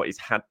terms of what he's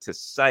had to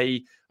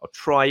say. I'll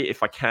try,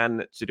 if I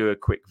can, to do a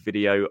quick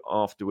video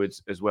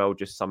afterwards as well,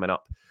 just summing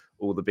up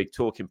all the big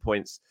talking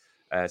points.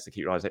 So keep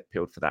your eyes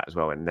peeled for that as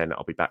well. And then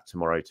I'll be back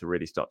tomorrow to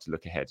really start to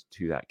look ahead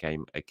to that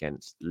game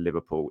against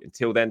Liverpool.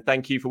 Until then,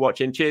 thank you for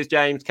watching. Cheers,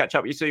 James. Catch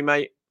up with you soon,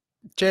 mate.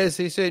 Cheers.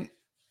 See you soon.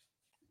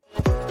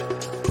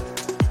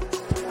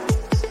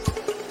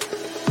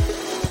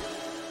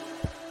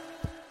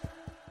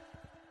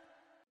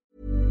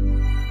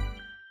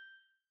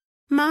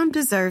 Mom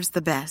deserves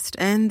the best,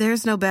 and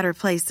there's no better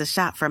place to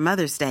shop for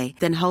Mother's Day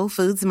than Whole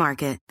Foods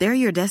Market. They're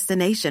your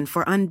destination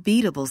for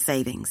unbeatable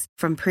savings,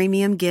 from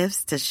premium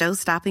gifts to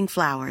show-stopping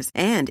flowers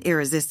and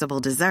irresistible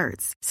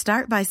desserts.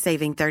 Start by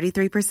saving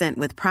 33%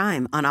 with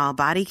Prime on all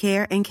body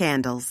care and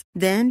candles.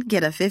 Then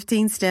get a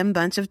 15-stem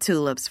bunch of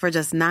tulips for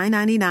just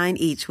 $9.99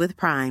 each with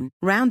Prime.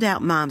 Round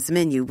out Mom's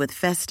menu with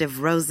festive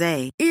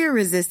rosé,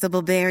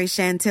 irresistible berry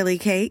chantilly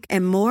cake,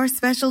 and more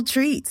special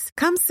treats.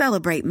 Come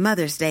celebrate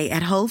Mother's Day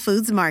at Whole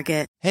Foods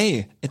Market.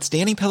 Hey, it's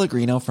Danny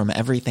Pellegrino from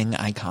Everything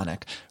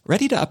Iconic.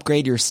 Ready to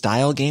upgrade your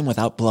style game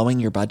without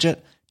blowing your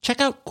budget? Check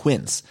out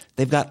Quince.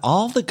 They've got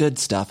all the good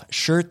stuff,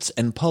 shirts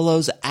and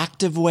polos,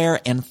 activewear,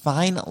 and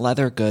fine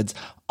leather goods,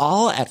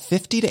 all at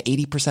 50 to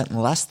 80%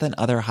 less than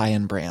other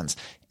high-end brands.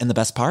 And the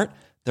best part?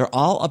 They're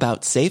all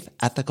about safe,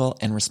 ethical,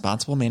 and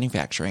responsible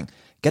manufacturing.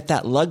 Get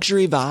that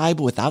luxury vibe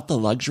without the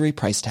luxury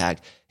price tag.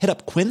 Hit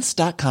up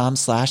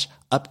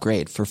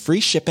quince.com/upgrade for free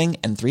shipping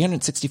and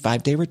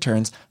 365-day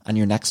returns on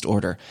your next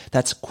order.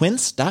 That's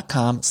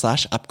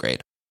quince.com/upgrade.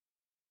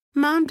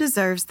 Mom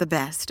deserves the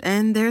best,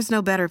 and there's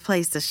no better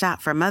place to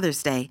shop for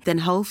Mother's Day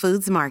than Whole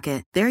Foods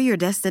Market. They're your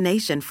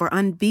destination for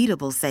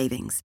unbeatable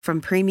savings, from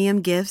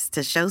premium gifts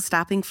to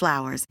show-stopping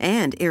flowers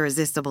and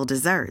irresistible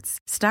desserts.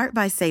 Start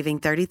by saving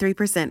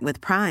 33% with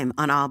Prime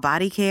on all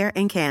body care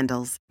and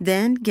candles.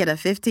 Then get a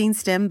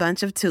 15-stem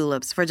bunch of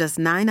tulips for just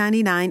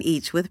 $9.99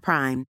 each with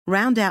Prime.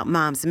 Round out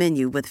Mom's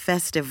menu with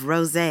festive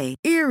rosé,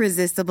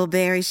 irresistible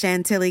berry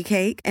chantilly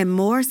cake, and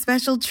more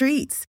special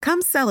treats.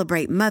 Come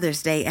celebrate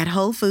Mother's Day at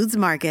Whole Foods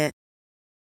Market.